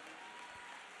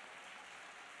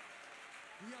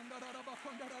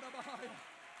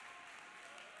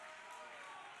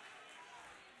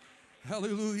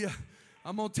 Hallelujah.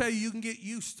 I'm going to tell you, you can get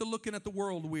used to looking at the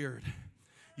world weird.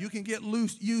 You can get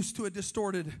used to a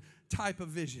distorted type of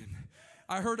vision.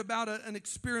 I heard about an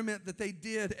experiment that they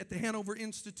did at the Hanover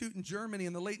Institute in Germany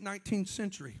in the late 19th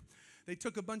century. They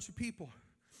took a bunch of people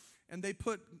and they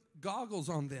put goggles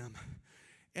on them.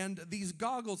 And these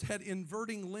goggles had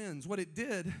inverting lens. What it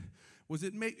did was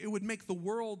it would make the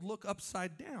world look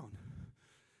upside down.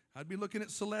 I'd be looking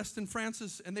at Celeste and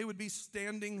Francis, and they would be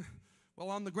standing, well,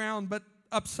 on the ground, but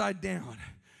upside down.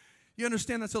 You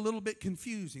understand that's a little bit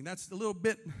confusing. That's a little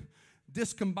bit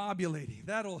discombobulating.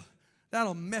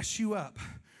 That'll mess you up.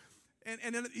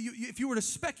 And then if you were to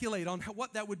speculate on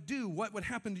what that would do, what would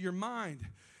happen to your mind,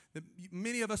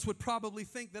 many of us would probably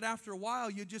think that after a while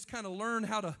you just kind of learn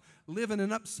how to live in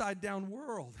an upside down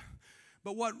world.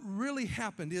 But what really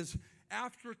happened is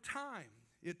after time,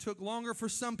 it took longer for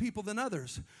some people than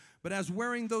others, but as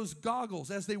wearing those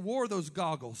goggles, as they wore those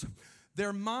goggles,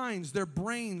 their minds, their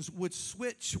brains would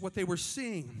switch what they were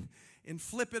seeing and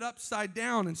flip it upside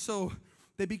down. And so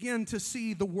they began to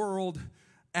see the world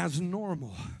as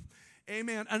normal.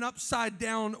 Amen. An upside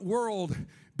down world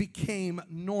became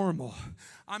normal.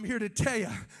 I'm here to tell you,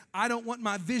 I don't want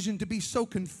my vision to be so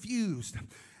confused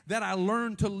that I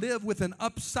learn to live with an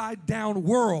upside down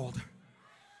world.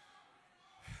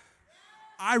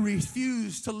 I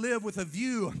refuse to live with a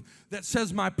view that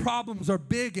says my problems are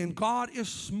big and God is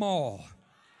small.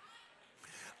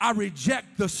 I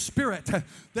reject the spirit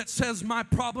that says my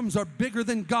problems are bigger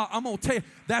than God. I'm going to tell you,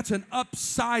 that's an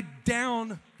upside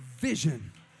down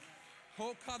vision.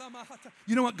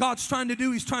 You know what God's trying to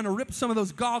do? He's trying to rip some of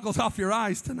those goggles off your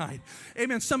eyes tonight.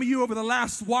 Amen. Some of you over the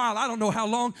last while, I don't know how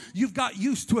long, you've got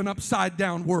used to an upside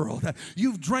down world.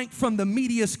 You've drank from the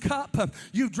media's cup.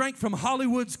 You've drank from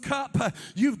Hollywood's cup.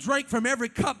 You've drank from every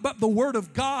cup but the Word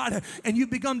of God. And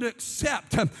you've begun to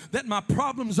accept that my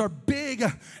problems are big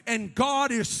and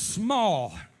God is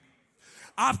small.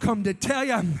 I've come to tell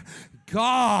you,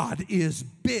 God is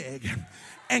big.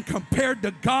 And compared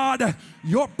to God,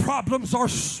 your problems are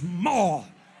small.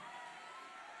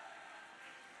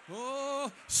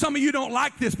 Oh, some of you don't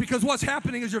like this because what's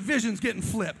happening is your vision's getting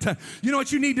flipped. You know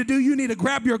what you need to do? You need to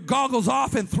grab your goggles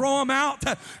off and throw them out.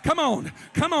 Come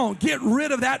on, get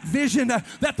rid of that vision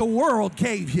that the world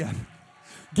gave you.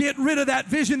 Get rid of that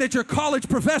vision that your college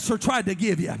professor tried to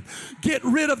give you. Get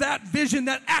rid of that vision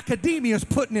that academia is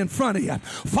putting in front of you.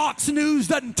 Fox News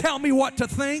doesn't tell me what to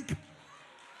think.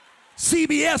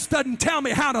 CBS doesn't tell me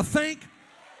how to think.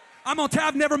 I'm going to tell you,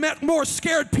 I've never met more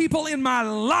scared people in my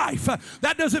life.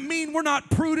 That doesn't mean we're not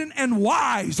prudent and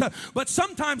wise. But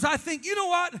sometimes I think, you know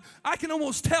what? I can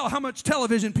almost tell how much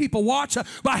television people watch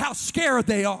by how scared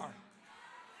they are.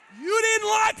 You didn't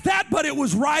like that, but it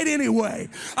was right anyway.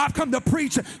 I've come to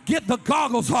preach, get the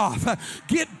goggles off.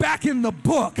 Get back in the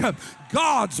book.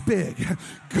 God's big.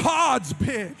 God's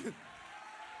big.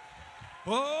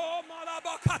 Oh,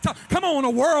 come on, the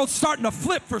world's starting to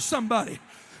flip for somebody.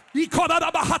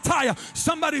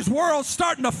 Somebody's world's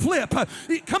starting to flip.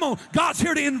 Come on, God's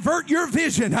here to invert your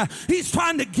vision. He's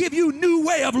trying to give you a new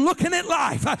way of looking at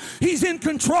life. He's in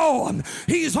control.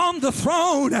 He's on the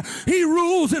throne. He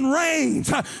rules and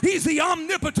reigns. He's the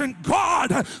omnipotent God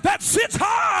that sits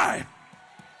high.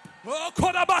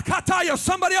 Oh,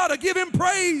 somebody ought to give him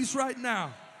praise right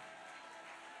now.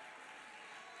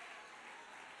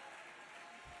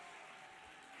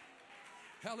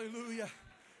 Hallelujah.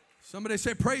 Somebody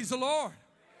say, praise the Lord.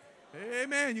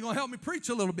 Amen. You're going to help me preach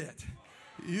a little bit.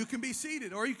 You can be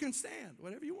seated or you can stand,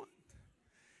 whatever you want.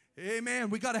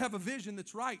 Amen. We got to have a vision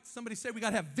that's right. Somebody say we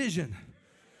got to have vision.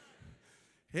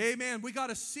 Amen. We got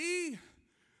to see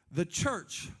the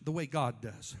church the way God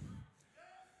does.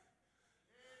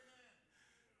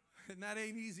 And that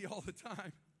ain't easy all the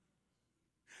time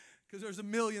because there's a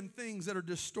million things that are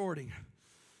distorting.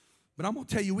 But I'm going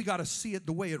to tell you, we got to see it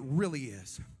the way it really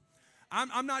is.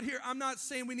 I'm not here. I'm not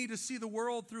saying we need to see the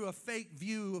world through a fake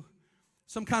view,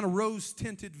 some kind of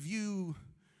rose-tinted view.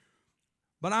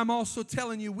 But I'm also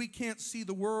telling you, we can't see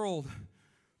the world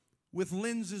with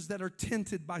lenses that are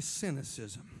tinted by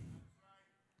cynicism.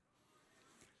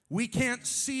 We can't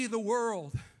see the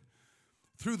world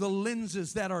through the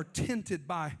lenses that are tinted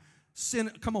by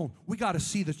sin. Come on, we got to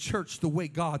see the church the way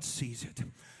God sees it.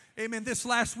 Amen. This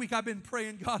last week I've been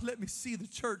praying, God, let me see the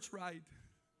church right.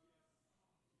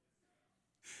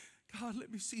 God,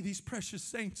 let me see these precious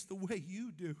saints the way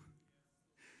you do.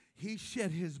 He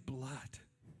shed his blood.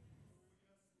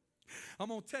 I'm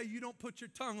going to tell you, you don't put your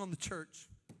tongue on the church.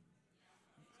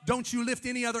 Don't you lift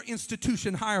any other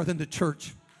institution higher than the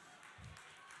church.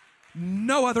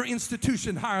 No other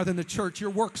institution higher than the church. Your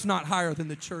work's not higher than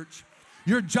the church.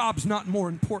 Your job's not more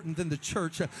important than the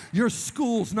church. Your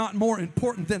school's not more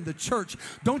important than the church.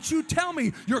 Don't you tell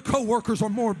me your coworkers are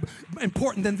more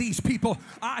important than these people.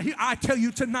 I tell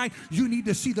you tonight, you need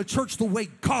to see the church the way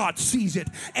God sees it.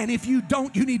 And if you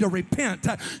don't, you need to repent.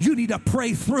 You need to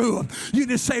pray through. You need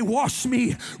to say, wash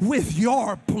me with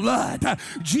your blood.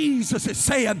 Jesus is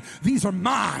saying, these are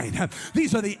mine.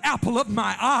 These are the apple of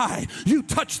my eye. You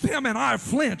touch them and I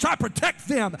flinch. I protect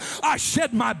them. I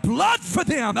shed my blood for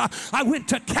them. I went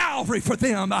to Calvary for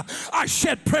them. I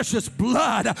shed precious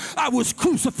blood. I was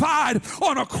crucified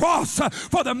on a cross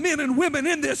for the men and women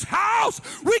in this house.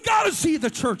 We got to see the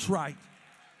church right.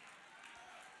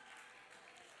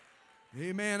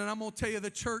 Amen. And I'm going to tell you, the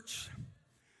church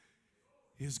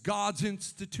is God's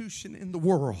institution in the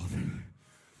world.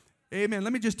 Amen.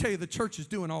 Let me just tell you, the church is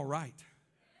doing all right.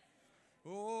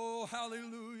 Oh,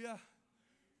 hallelujah.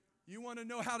 You want to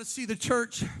know how to see the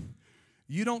church?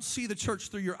 You don't see the church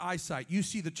through your eyesight. You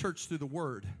see the church through the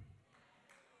Word.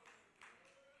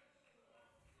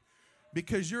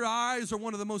 Because your eyes are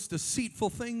one of the most deceitful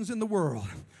things in the world.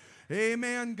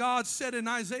 Amen. God said in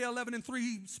Isaiah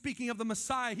 11:3, speaking of the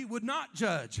Messiah, he would not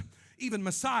judge, even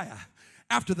Messiah,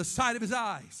 after the sight of his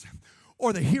eyes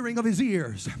or the hearing of his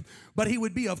ears, but he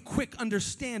would be of quick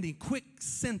understanding,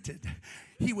 quick-scented.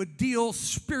 He would deal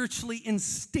spiritually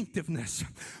instinctiveness.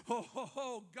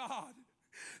 Oh, God.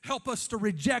 Help us to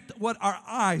reject what our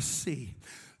eyes see.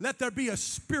 Let there be a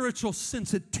spiritual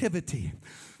sensitivity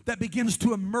that begins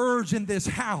to emerge in this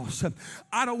house.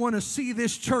 I don't want to see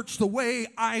this church the way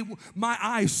my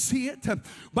eyes see it,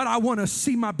 but I want to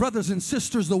see my brothers and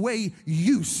sisters the way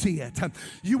you see it.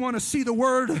 You want to see the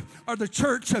Word or the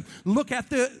church, look at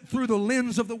through the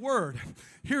lens of the Word.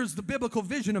 Here's the biblical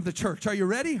vision of the church. Are you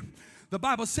ready? The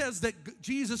Bible says that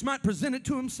Jesus might present it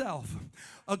to himself,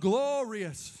 a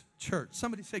glorious church.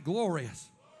 Somebody say glorious.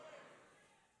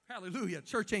 Hallelujah.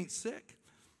 Church ain't sick.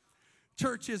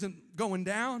 Church isn't going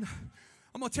down.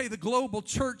 I'm going to tell you, the global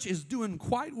church is doing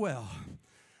quite well.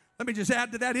 Let me just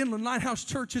add to that, Inland Lighthouse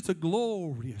Church, it's a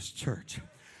glorious church.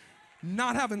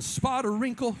 Not having spot or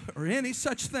wrinkle or any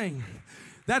such thing.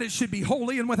 That it should be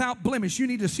holy and without blemish. You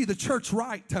need to see the church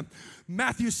right.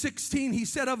 Matthew 16, he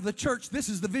said of the church, this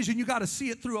is the vision, you got to see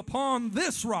it through. Upon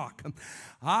this rock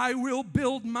I will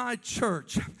build my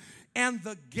church, and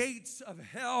the gates of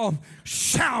hell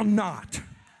shall not,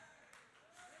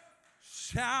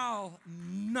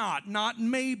 not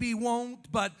maybe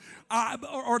won't, but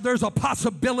or there's a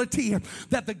possibility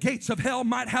that the gates of hell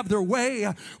might have their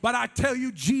way. But I tell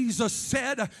you, Jesus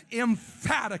said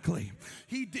emphatically,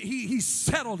 he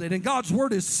settled it, and God's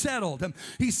word is settled.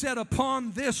 He said,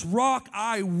 upon this rock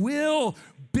I will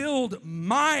build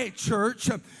my church,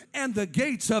 and the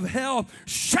gates of hell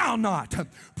shall not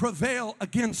prevail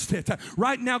against it.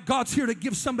 Right now, God's here to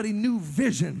give somebody new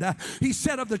vision. He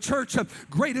said of the church,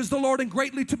 great is the Lord and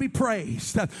greatly to be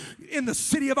praised in the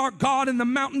city of our God, in the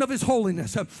mountain of his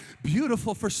holiness.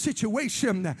 Beautiful for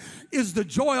situation is the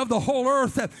joy of the whole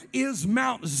earth is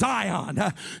Mount Zion.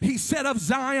 He said of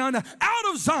Zion, out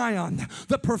of Zion,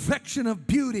 the perfection of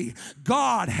beauty,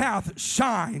 God hath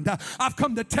shined. I've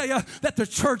come to tell you that the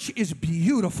church is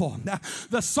beautiful.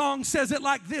 The song says it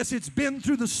like this: it's been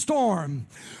through the storm,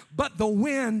 but the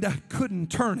wind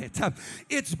couldn't turn it.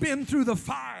 It's been through the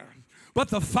fire, but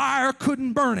the fire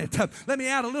couldn't burn it. Let me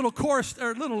add a little chorus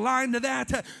or a little line to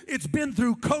that. It's been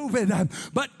through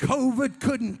COVID, but COVID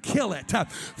couldn't kill it.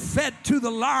 Fed to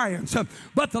the lions,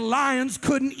 but the lions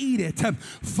couldn't eat it.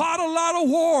 Fought a lot of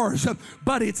wars,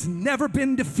 but it's never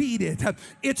been defeated.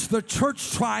 It's the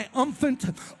church triumphant,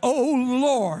 oh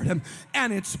Lord,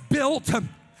 and it's built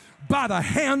by the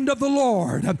hand of the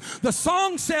Lord. The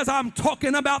song says, I'm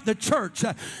talking about the church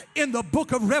in the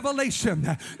book of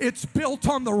Revelation. It's built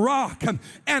on the rock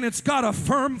and it's got a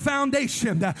firm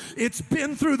foundation. It's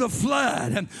been through the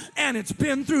flood and it's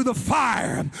been through the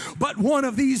fire. But one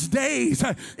of these days,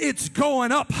 it's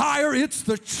going up higher. It's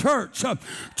the church,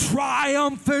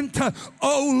 triumphant,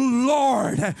 oh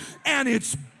Lord, and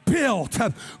it's built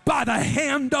by the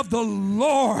hand of the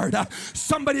Lord.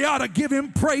 Somebody ought to give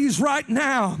him praise right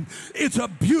now. It's a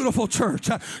beautiful church.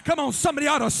 Come on, somebody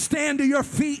ought to stand to your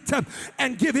feet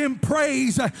and give him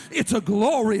praise. It's a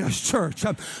glorious church.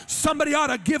 Somebody ought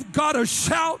to give God a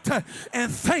shout and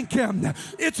thank him.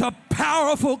 It's a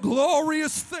powerful,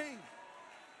 glorious thing.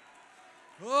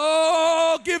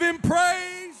 Oh, give him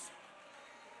praise.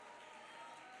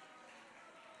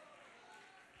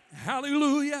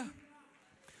 Hallelujah.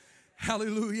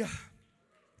 Hallelujah.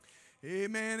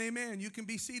 Amen, amen. You can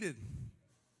be seated.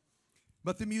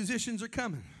 But the musicians are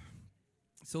coming.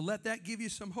 So let that give you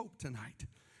some hope tonight.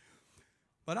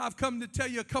 But I've come to tell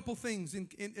you a couple things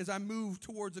as I move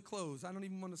towards a close. I don't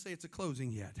even want to say it's a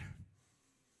closing yet.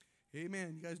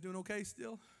 Amen. You guys doing okay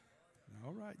still?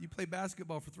 All right. You play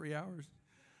basketball for 3 hours.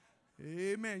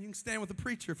 Amen. You can stand with the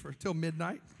preacher for till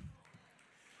midnight.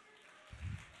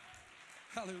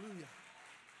 Hallelujah.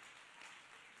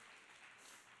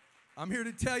 I'm here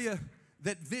to tell you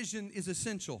that vision is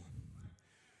essential.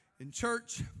 In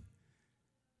church,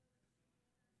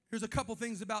 here's a couple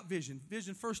things about vision.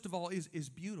 Vision, first of all, is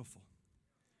beautiful.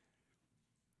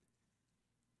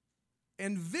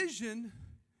 And vision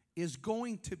is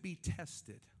going to be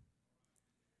tested.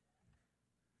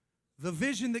 The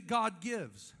vision that God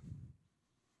gives,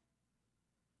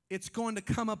 it's going to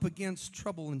come up against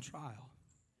trouble and trial.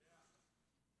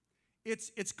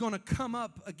 It's going to come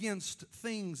up against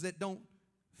things that don't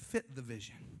fit the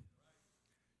vision.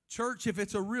 Church, if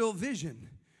it's a real vision,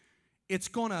 there's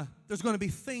going to be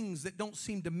things that don't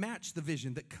seem to match the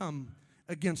vision that come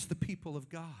against the people of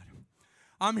God.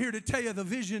 I'm here to tell you the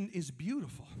vision is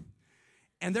beautiful.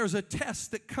 And there's a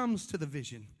test that comes to the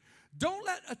vision. Don't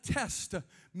let a test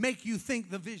make you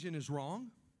think the vision is wrong.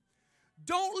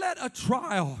 Don't let a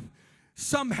trial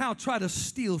somehow try to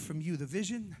steal from you the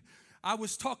vision. I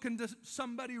was talking to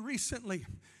somebody recently,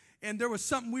 and there was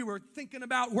something we were thinking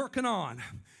about working on.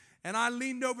 And I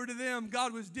leaned over to them.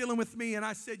 God was dealing with me, and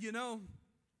I said, you know,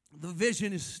 the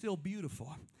vision is still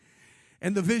beautiful,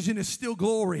 and the vision is still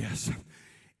glorious,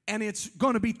 and it's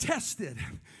going to be tested,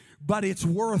 but it's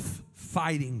worth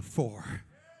fighting for.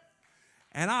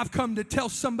 And I've come to tell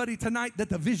somebody tonight that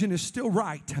the vision is still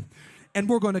right, and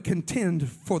we're going to contend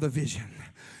for the vision.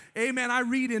 Amen. I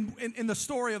read in the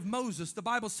story of Moses, the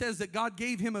Bible says that God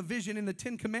gave him a vision in the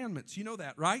 10 Commandments. You know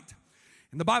that, right?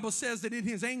 And the Bible says that in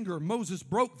his anger, Moses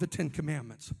broke the 10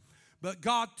 Commandments. But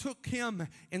God took him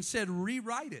and said,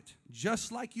 rewrite it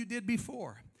just like you did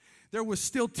before. There was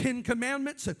still 10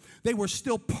 commandments. They were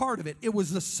still part of it. It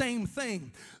was the same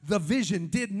thing. The vision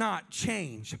did not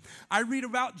change. I read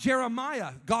about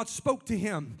Jeremiah. God spoke to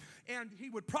him, and he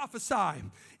would prophesy.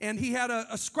 And he had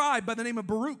a scribe by the name of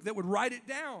Baruch that would write it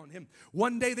down. And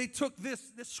one day they took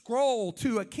this scroll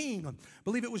to a king. I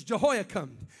believe it was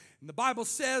Jehoiakim. And the Bible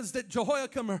says that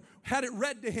Jehoiakim had it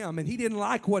read to him, and he didn't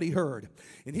like what he heard.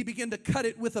 And he began to cut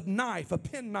it with a knife, a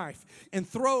penknife, and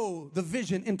throw the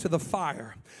vision into the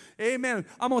fire. Amen.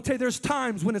 I'm going to tell you, there's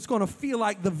times when it's going to feel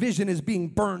like the vision is being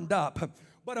burned up.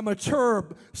 But a mature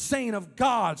saint of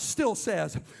God still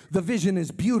says the vision is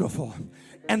beautiful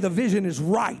and the vision is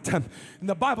right. And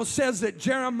the Bible says that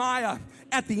Jeremiah,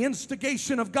 at the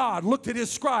instigation of God, looked at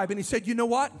his scribe and he said, you know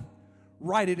what?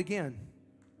 Write it again.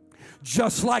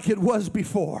 Just like it was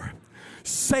before.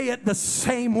 Say it the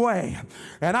same way.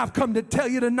 And I've come to tell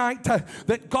you tonight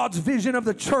that God's vision of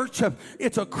the church,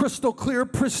 it's a crystal clear,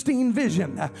 pristine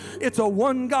vision. It's a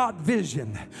one God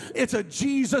vision. It's a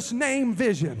Jesus name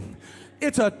vision.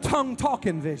 It's a tongue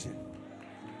talking vision.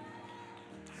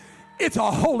 It's a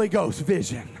Holy Ghost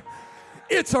vision.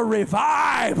 It's a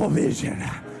revival vision.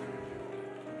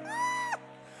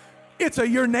 It's a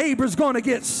your neighbor's going to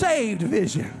get saved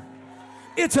vision.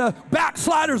 It's a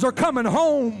backsliders are coming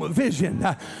home vision.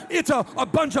 It's a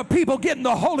bunch of people getting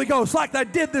the Holy Ghost like they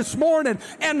did this morning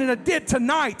and they did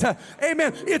tonight.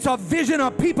 Amen. It's a vision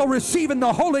of people receiving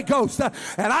the Holy Ghost.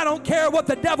 And I don't care what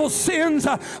the devil sins.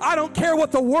 I don't care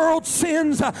what the world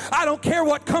sins. I don't care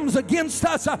what comes against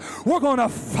us. We're going to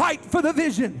fight for the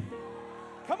vision.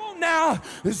 Come on now.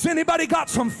 Has anybody got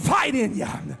some fight in you?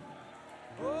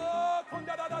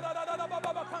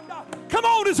 Come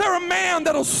Come on, is there a man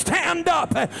that'll stand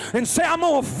up and say, I'm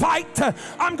going to fight,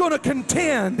 I'm going to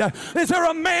contend? Is there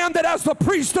a man that as the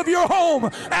priest of your home,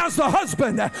 as the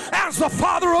husband, as the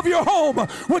father of your home,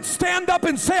 would stand up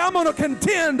and say, I'm going to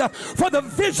contend for the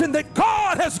vision that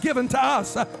God has given to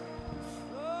us?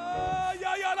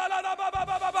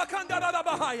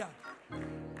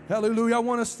 Hallelujah. I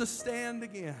want us to stand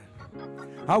again.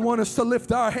 I want us to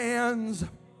lift our hands.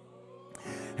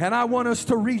 And I want us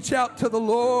to reach out to the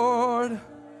Lord.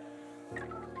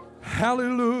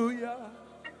 Hallelujah.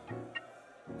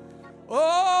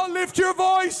 Oh, lift your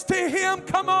voice to Him.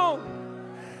 Come on.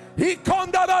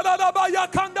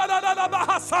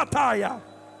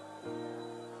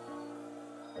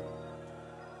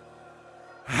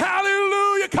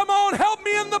 Hallelujah. Come on, help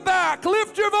me in the back.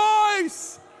 Lift your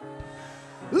voice.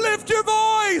 Lift your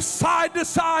voice side to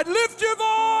side. Lift your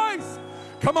voice.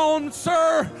 Come on,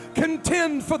 sir.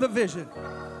 Contend for the vision.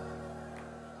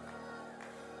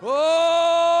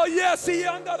 Oh, yes.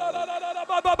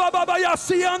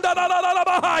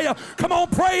 Come on,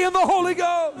 pray in the Holy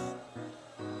Ghost.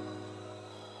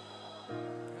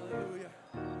 Hallelujah.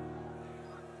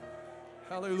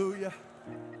 Hallelujah.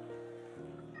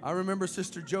 I remember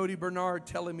Sister Jody Bernard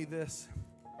telling me this.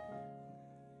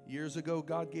 Years ago,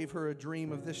 God gave her a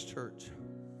dream of this church.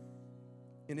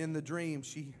 And in the dream,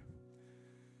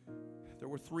 there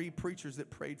were 3 preachers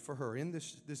that prayed for her in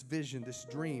this vision, this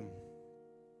dream.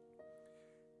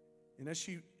 And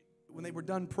when they were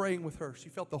done praying with her, she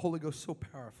felt the Holy Ghost so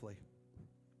powerfully.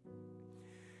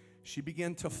 She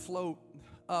began to float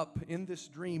up in this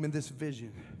dream, in this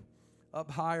vision, up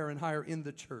higher and higher in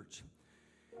the church.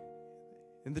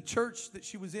 And the church that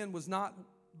she was in was not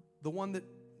the one that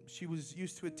she was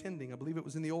used to attending. I believe it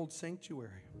was in the old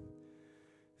sanctuary.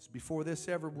 It's before this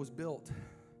ever was built.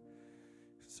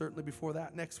 Certainly before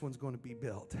that next one's going to be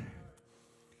built.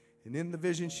 And in the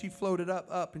vision, she floated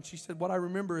up, and she said, what I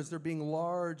remember is there being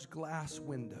large glass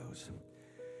windows.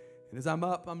 And as I'm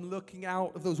up, I'm looking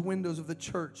out of those windows of the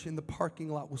church, and the parking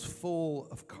lot was full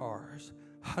of cars,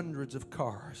 hundreds of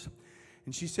cars.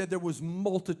 And she said there was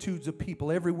multitudes of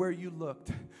people everywhere you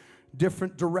looked,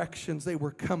 different directions they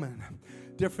were coming,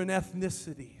 different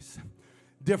ethnicities,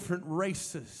 different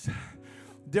races,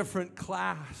 different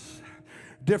class,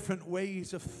 different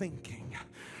ways of thinking,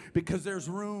 because there's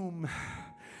room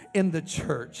in the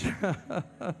church.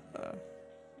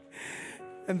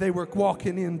 And they were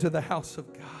walking into the house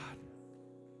of God.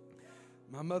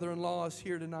 My mother-in-law is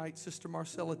here tonight, Sister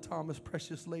Marcella Thomas,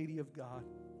 precious lady of God.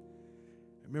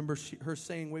 I remember her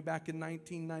saying way back in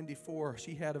 1994,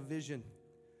 she had a vision.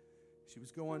 She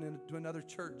was going into another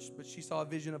church, but she saw a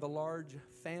vision of a large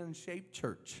fan-shaped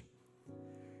church.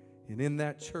 And in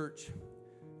that church,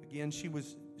 again, she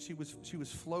was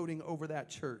floating over that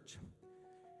church.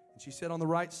 And she said on the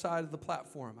right side of the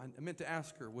platform, I meant to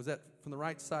ask her, was that from the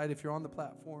right side if you're on the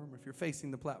platform or if you're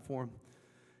facing the platform?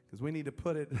 Because we need to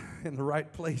put it in the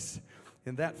right place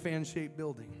in that fan-shaped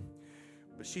building.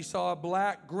 But she saw a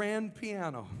black grand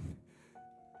piano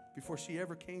before she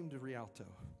ever came to Rialto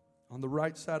on the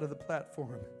right side of the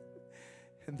platform.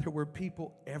 And there were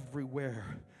people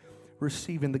everywhere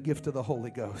receiving the gift of the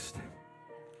Holy Ghost.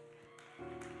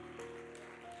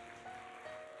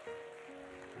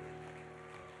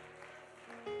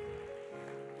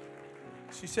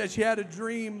 She said she had a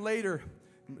dream later.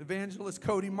 Evangelist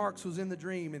Cody Marks was in the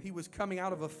dream, and he was coming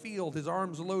out of a field, his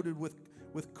arms loaded with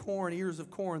corn, ears of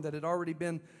corn that had already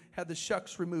had the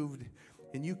shucks removed.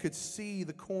 And you could see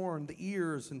the corn, the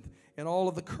ears, and all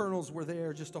of the kernels were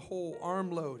there, just a whole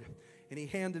armload. And he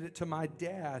handed it to my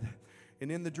dad.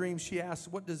 And in the dream, she asked,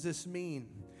 what does this mean?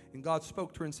 And God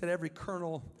spoke to her and said, every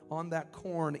kernel on that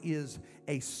corn is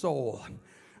a soul.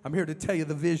 I'm here to tell you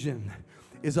the vision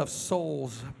is of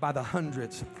souls by the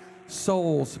hundreds,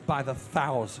 souls by the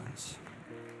thousands.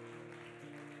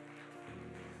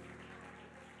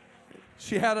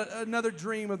 She had another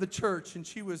dream of the church, and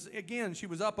she was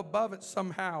up above it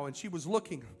somehow, and she was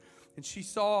looking, and she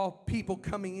saw people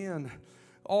coming in,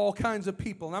 all kinds of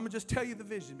people. And I'm going to just tell you the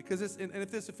vision, because and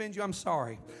if this offends you, I'm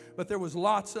sorry. But there was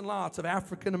lots and lots of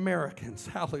African Americans.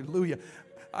 Hallelujah.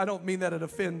 I don't mean that it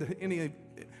offend any,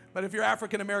 but if you're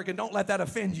African American, don't let that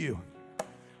offend you,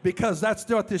 because that's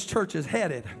what this church is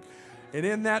headed. And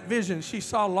in that vision, she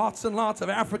saw lots and lots of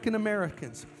African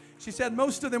Americans. She said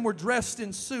most of them were dressed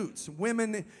in suits,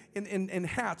 women in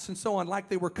hats and so on, like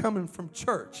they were coming from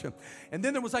church. And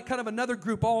then there was like kind of another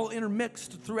group all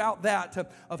intermixed throughout that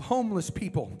of homeless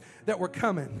people that were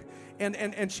coming.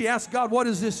 And she asked God, what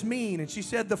does this mean? And she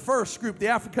said the first group, the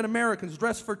African Americans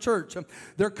dressed for church,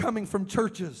 they're coming from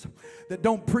churches that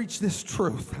don't preach this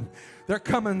truth. They're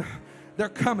coming They're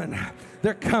coming.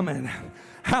 They're coming.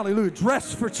 Hallelujah.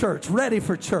 Dressed for church, ready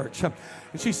for church. And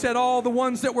she said all the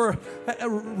ones that were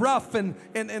rough and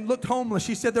looked homeless,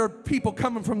 she said there are people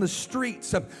coming from the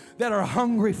streets that are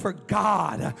hungry for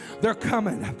God. They're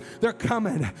coming. They're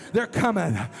coming. They're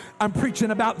coming. I'm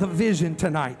preaching about the vision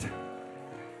tonight.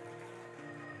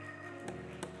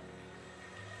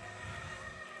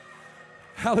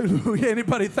 Hallelujah.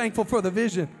 Anybody thankful for the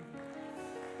vision?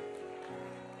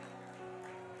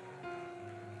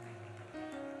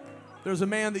 There's a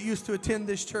man that used to attend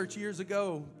this church years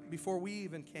ago before we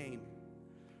even came.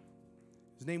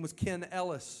 His name was Ken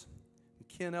Ellis.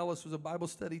 Ken Ellis was a Bible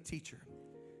study teacher.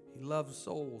 He loved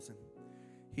souls. And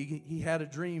he had a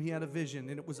dream, he had a vision,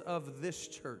 and it was of this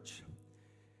church.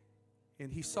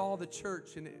 And he saw the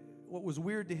church, and what was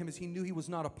weird to him is he knew he was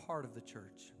not a part of the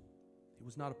church. He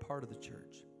was not a part of the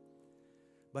church.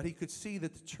 But he could see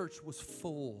that the church was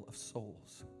full of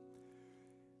souls.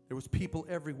 There was people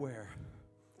everywhere.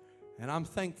 And I'm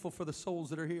thankful for the souls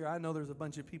that are here. I know there's a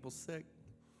bunch of people sick,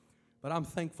 but I'm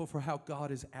thankful for how God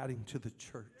is adding to the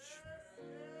church.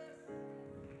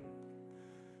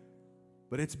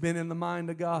 But it's been in the mind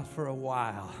of God for a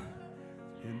while.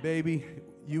 And baby,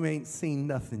 you ain't seen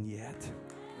nothing yet.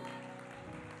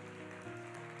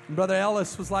 And Brother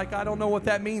Ellis was like, I don't know what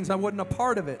that means. I wasn't a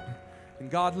part of it.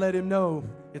 And God let him know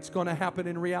it's going to happen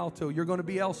in Rialto. You're going to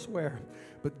be elsewhere.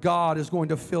 But God is going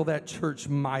to fill that church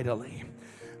mightily.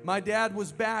 My dad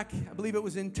was back, I believe it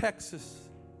was in Texas.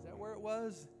 Is that where it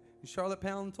was? And Charlotte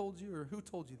Pound told you, or who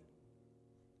told you?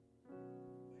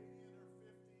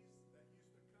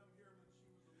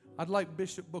 I'd like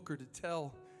Bishop Booker to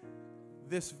tell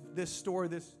this story.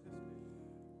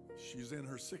 She's in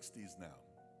her 60s now.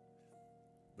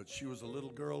 But she was a little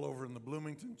girl over in the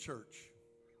Bloomington church.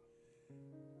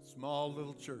 Small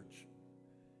little church.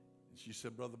 And she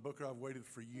said, Brother Booker, I've waited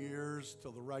for years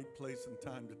till the right place and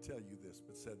time to tell you this.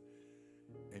 But said,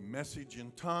 a message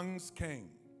in tongues came,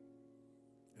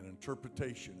 an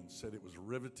interpretation, and said it was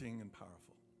riveting and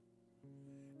powerful.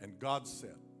 And God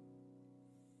said,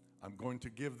 I'm going to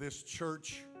give this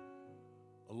church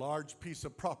a large piece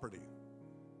of property.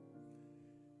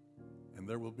 And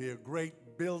there will be a great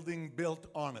building built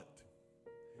on it.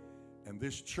 And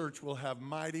this church will have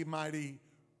mighty, mighty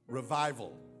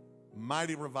revival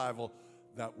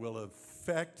that will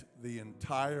affect the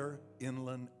entire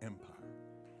Inland Empire.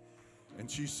 And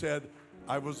she said,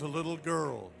 I was a little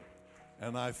girl,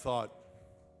 and I thought,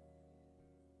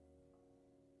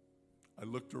 I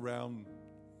looked around,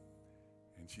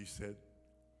 and she said,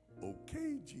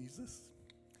 okay, Jesus.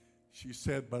 She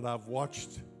said, but I've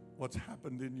watched what's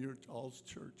happened in your all's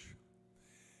church.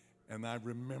 And I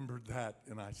remembered that,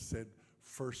 and I said,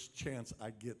 first chance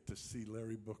I get to see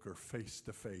Larry Booker face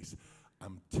to face,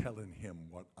 I'm telling him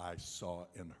what I saw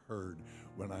and heard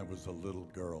when I was a little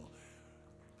girl.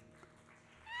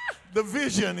 The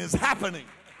vision is happening.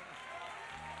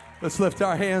 Let's lift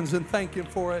our hands and thank him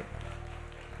for it.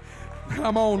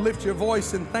 Come on, lift your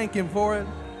voice and thank him for it.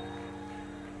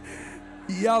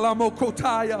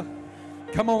 Yalamokotaya.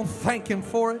 Come on, thank him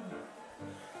for it.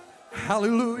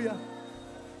 Hallelujah.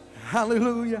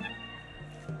 Hallelujah.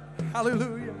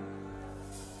 Hallelujah.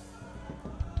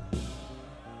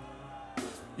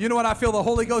 You know what I feel the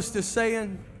Holy Ghost is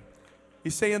saying?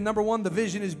 He's saying, number one, the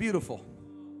vision is beautiful.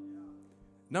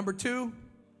 Number two,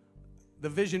 the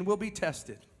vision will be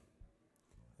tested.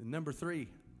 And number three,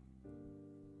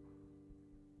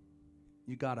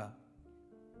 you got to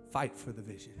fight for the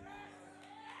vision.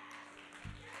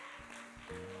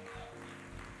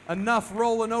 Enough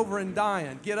rolling over and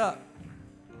dying. Get up.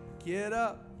 Get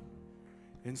up.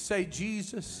 And say,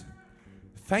 Jesus,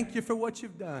 thank you for what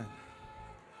you've done.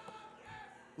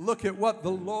 Look at what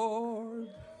the Lord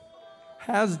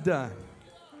has done.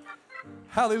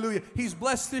 Hallelujah. He's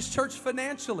blessed this church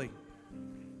financially.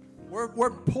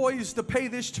 We're poised to pay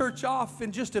this church off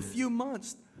in just a few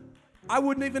months. I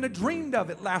wouldn't even have dreamed of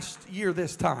it last year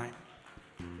this time.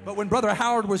 But when Brother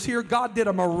Howard was here, God did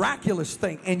a miraculous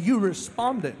thing, and you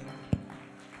responded.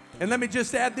 And let me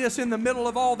just add this in the middle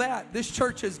of all that. This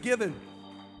church has given.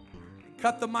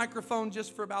 Cut the microphone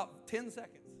just for about 10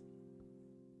 seconds.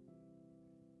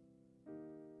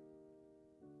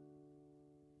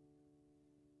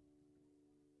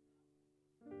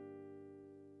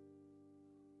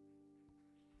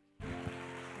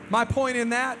 My point in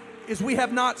that is we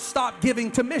have not stopped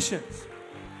giving to missions.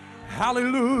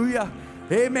 Hallelujah.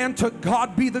 Amen. To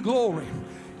God be the glory.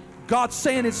 God's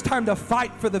saying it's time to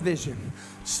fight for the vision.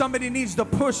 Somebody needs to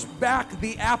push back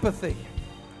the apathy.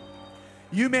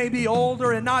 You may be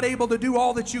older and not able to do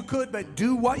all that you could, but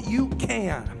do what you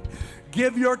can.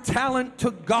 Give your talent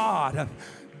to God.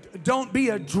 Don't be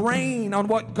a drain on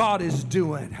what God is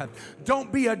doing.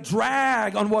 Don't be a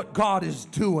drag on what God is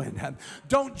doing.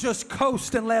 Don't just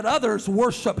coast and let others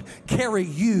worship carry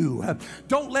you.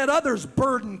 Don't let others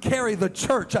burden carry the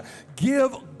church.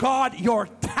 Give God your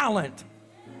talent.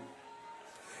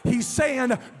 He's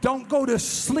saying, don't go to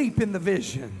sleep in the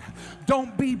vision.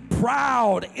 Don't be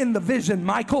proud in the vision,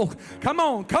 Michael. Come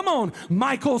on, come on.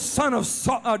 Michael, son of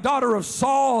daughter of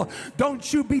Saul,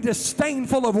 don't you be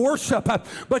disdainful of worship,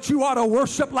 but you ought to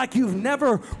worship like you've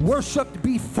never worshiped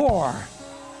before.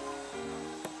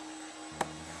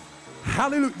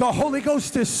 Hallelujah. The Holy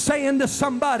Ghost is saying to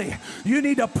somebody, you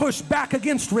need to push back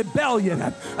against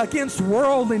rebellion, against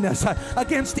worldliness,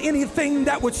 against anything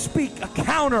that would speak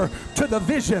counter to the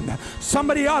vision.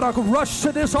 Somebody ought to rush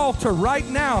to this altar right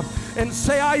now and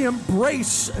say, I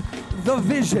embrace the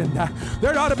vision.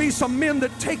 There ought to be some men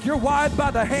that take your wife by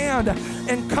the hand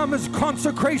and come as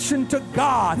consecration to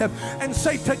God and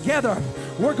say, together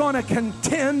we're going to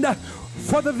contend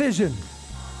for the vision.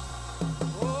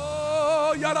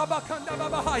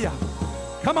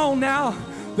 Come on now.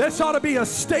 This ought to be a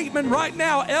statement right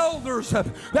now, elders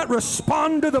that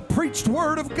respond to the preached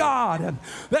word of God,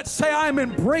 that say, I'm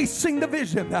embracing the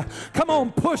vision. Come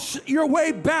on, push your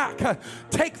way back.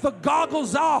 Take the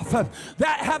goggles off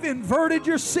that have inverted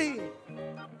your seeing.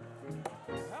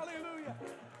 Hallelujah.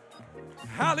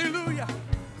 Hallelujah.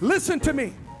 Listen to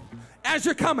me. As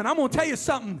you're coming, I'm going to tell you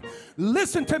something.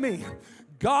 Listen to me.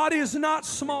 God is not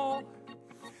small.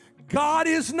 God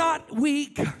is not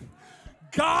weak.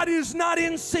 God is not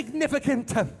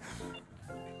insignificant.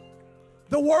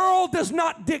 The world does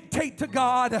not dictate to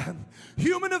God.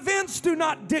 Human events do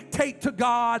not dictate to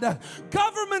God.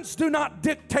 Governments do not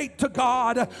dictate to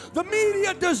God. The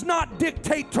media does not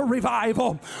dictate to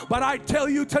revival. But I tell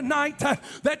you tonight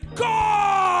that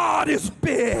God is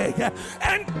big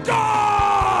and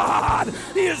God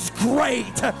is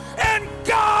great and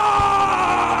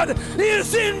God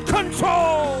is in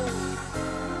control.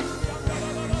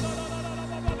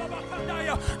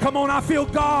 Come on, I feel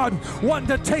God wanting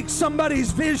to take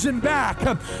somebody's vision back.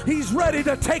 He's ready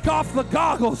to take off the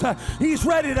goggles. He's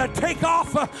ready to take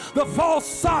off the false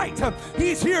sight.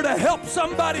 He's here to help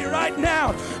somebody right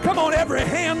now. Come on, every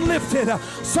hand lifted.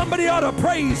 Somebody ought to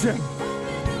praise Him.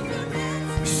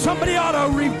 Somebody ought to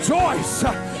rejoice.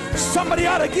 Somebody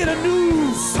ought to get a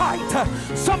new sight.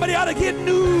 Somebody ought to get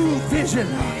new vision.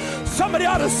 Somebody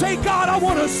ought to say, God, I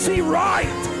want to see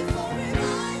right.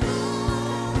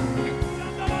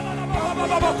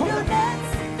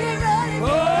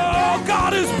 Oh,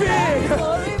 God is big.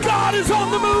 God is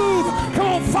on the move. Come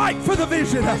on, fight for the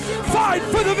vision. Fight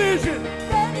for the vision.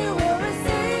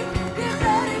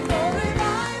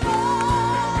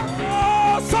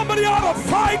 Oh, somebody ought to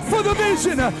fight for the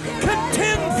vision.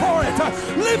 Contend for it.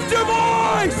 Lift your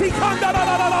voice.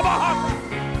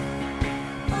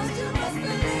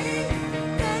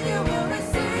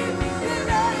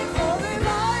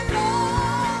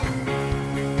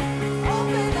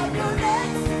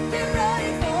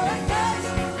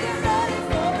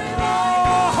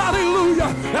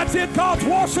 That's it. God's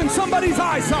washing somebody's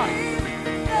eyesight.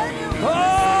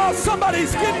 Oh,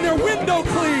 somebody's getting their window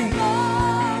clean.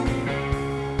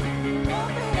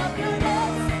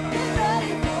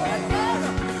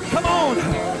 Come on.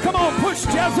 Come on. Push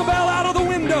Jezebel out of the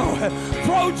window.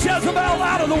 Throw Jezebel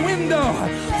out of the window.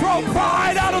 Throw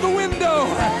pride out of the window.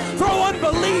 Throw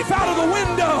unbelief out of the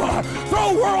window.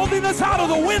 Throw worldliness out of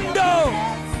the window.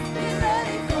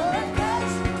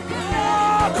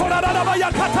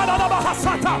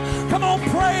 Come on,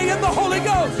 pray in the Holy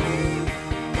Ghost.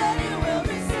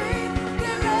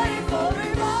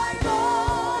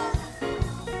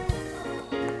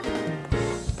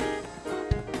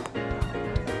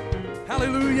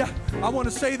 Hallelujah. I want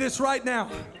to say this right now.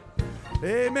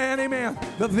 Amen, amen.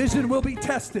 The vision will be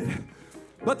tested,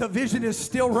 but the vision is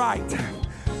still right.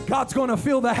 God's going to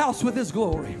fill the house with His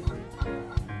glory.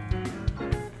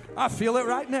 I feel it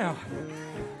right now.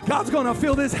 God's going to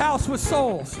fill this house with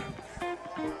souls.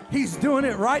 He's doing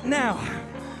it right now.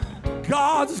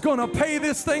 God's going to pay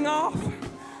this thing off.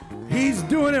 He's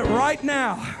doing it right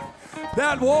now.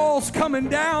 That wall's coming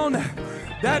down.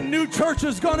 That new church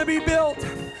is going to be built.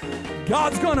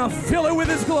 God's going to fill it with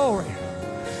His glory.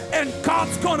 And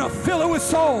God's going to fill it with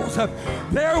souls.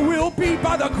 There will be,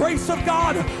 by the grace of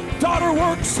God, daughter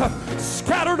works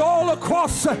scattered all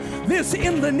across this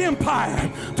inland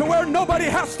empire to where nobody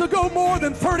has to go more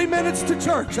than 30 minutes to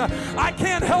church. I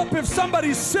can't help if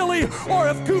somebody's silly or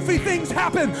if goofy things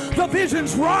happen. The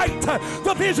vision's right.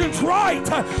 The vision's right.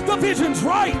 The vision's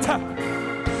right.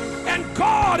 and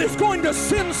God is going to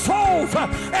send souls,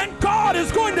 and God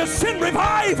is going to send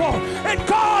revival, and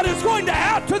God is going to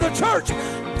add to the church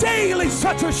daily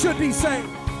such as should be saved.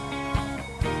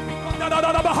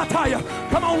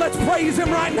 Come on, let's praise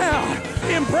him right now.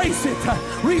 Embrace it.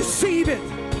 Receive it.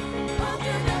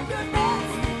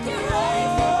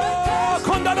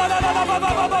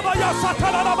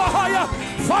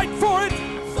 Fight for it.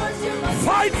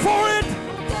 Fight for it.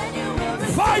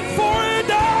 Fight for it.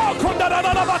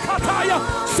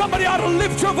 Somebody ought to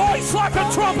lift your voice like a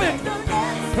trumpet.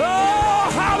 Oh,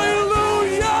 hallelujah.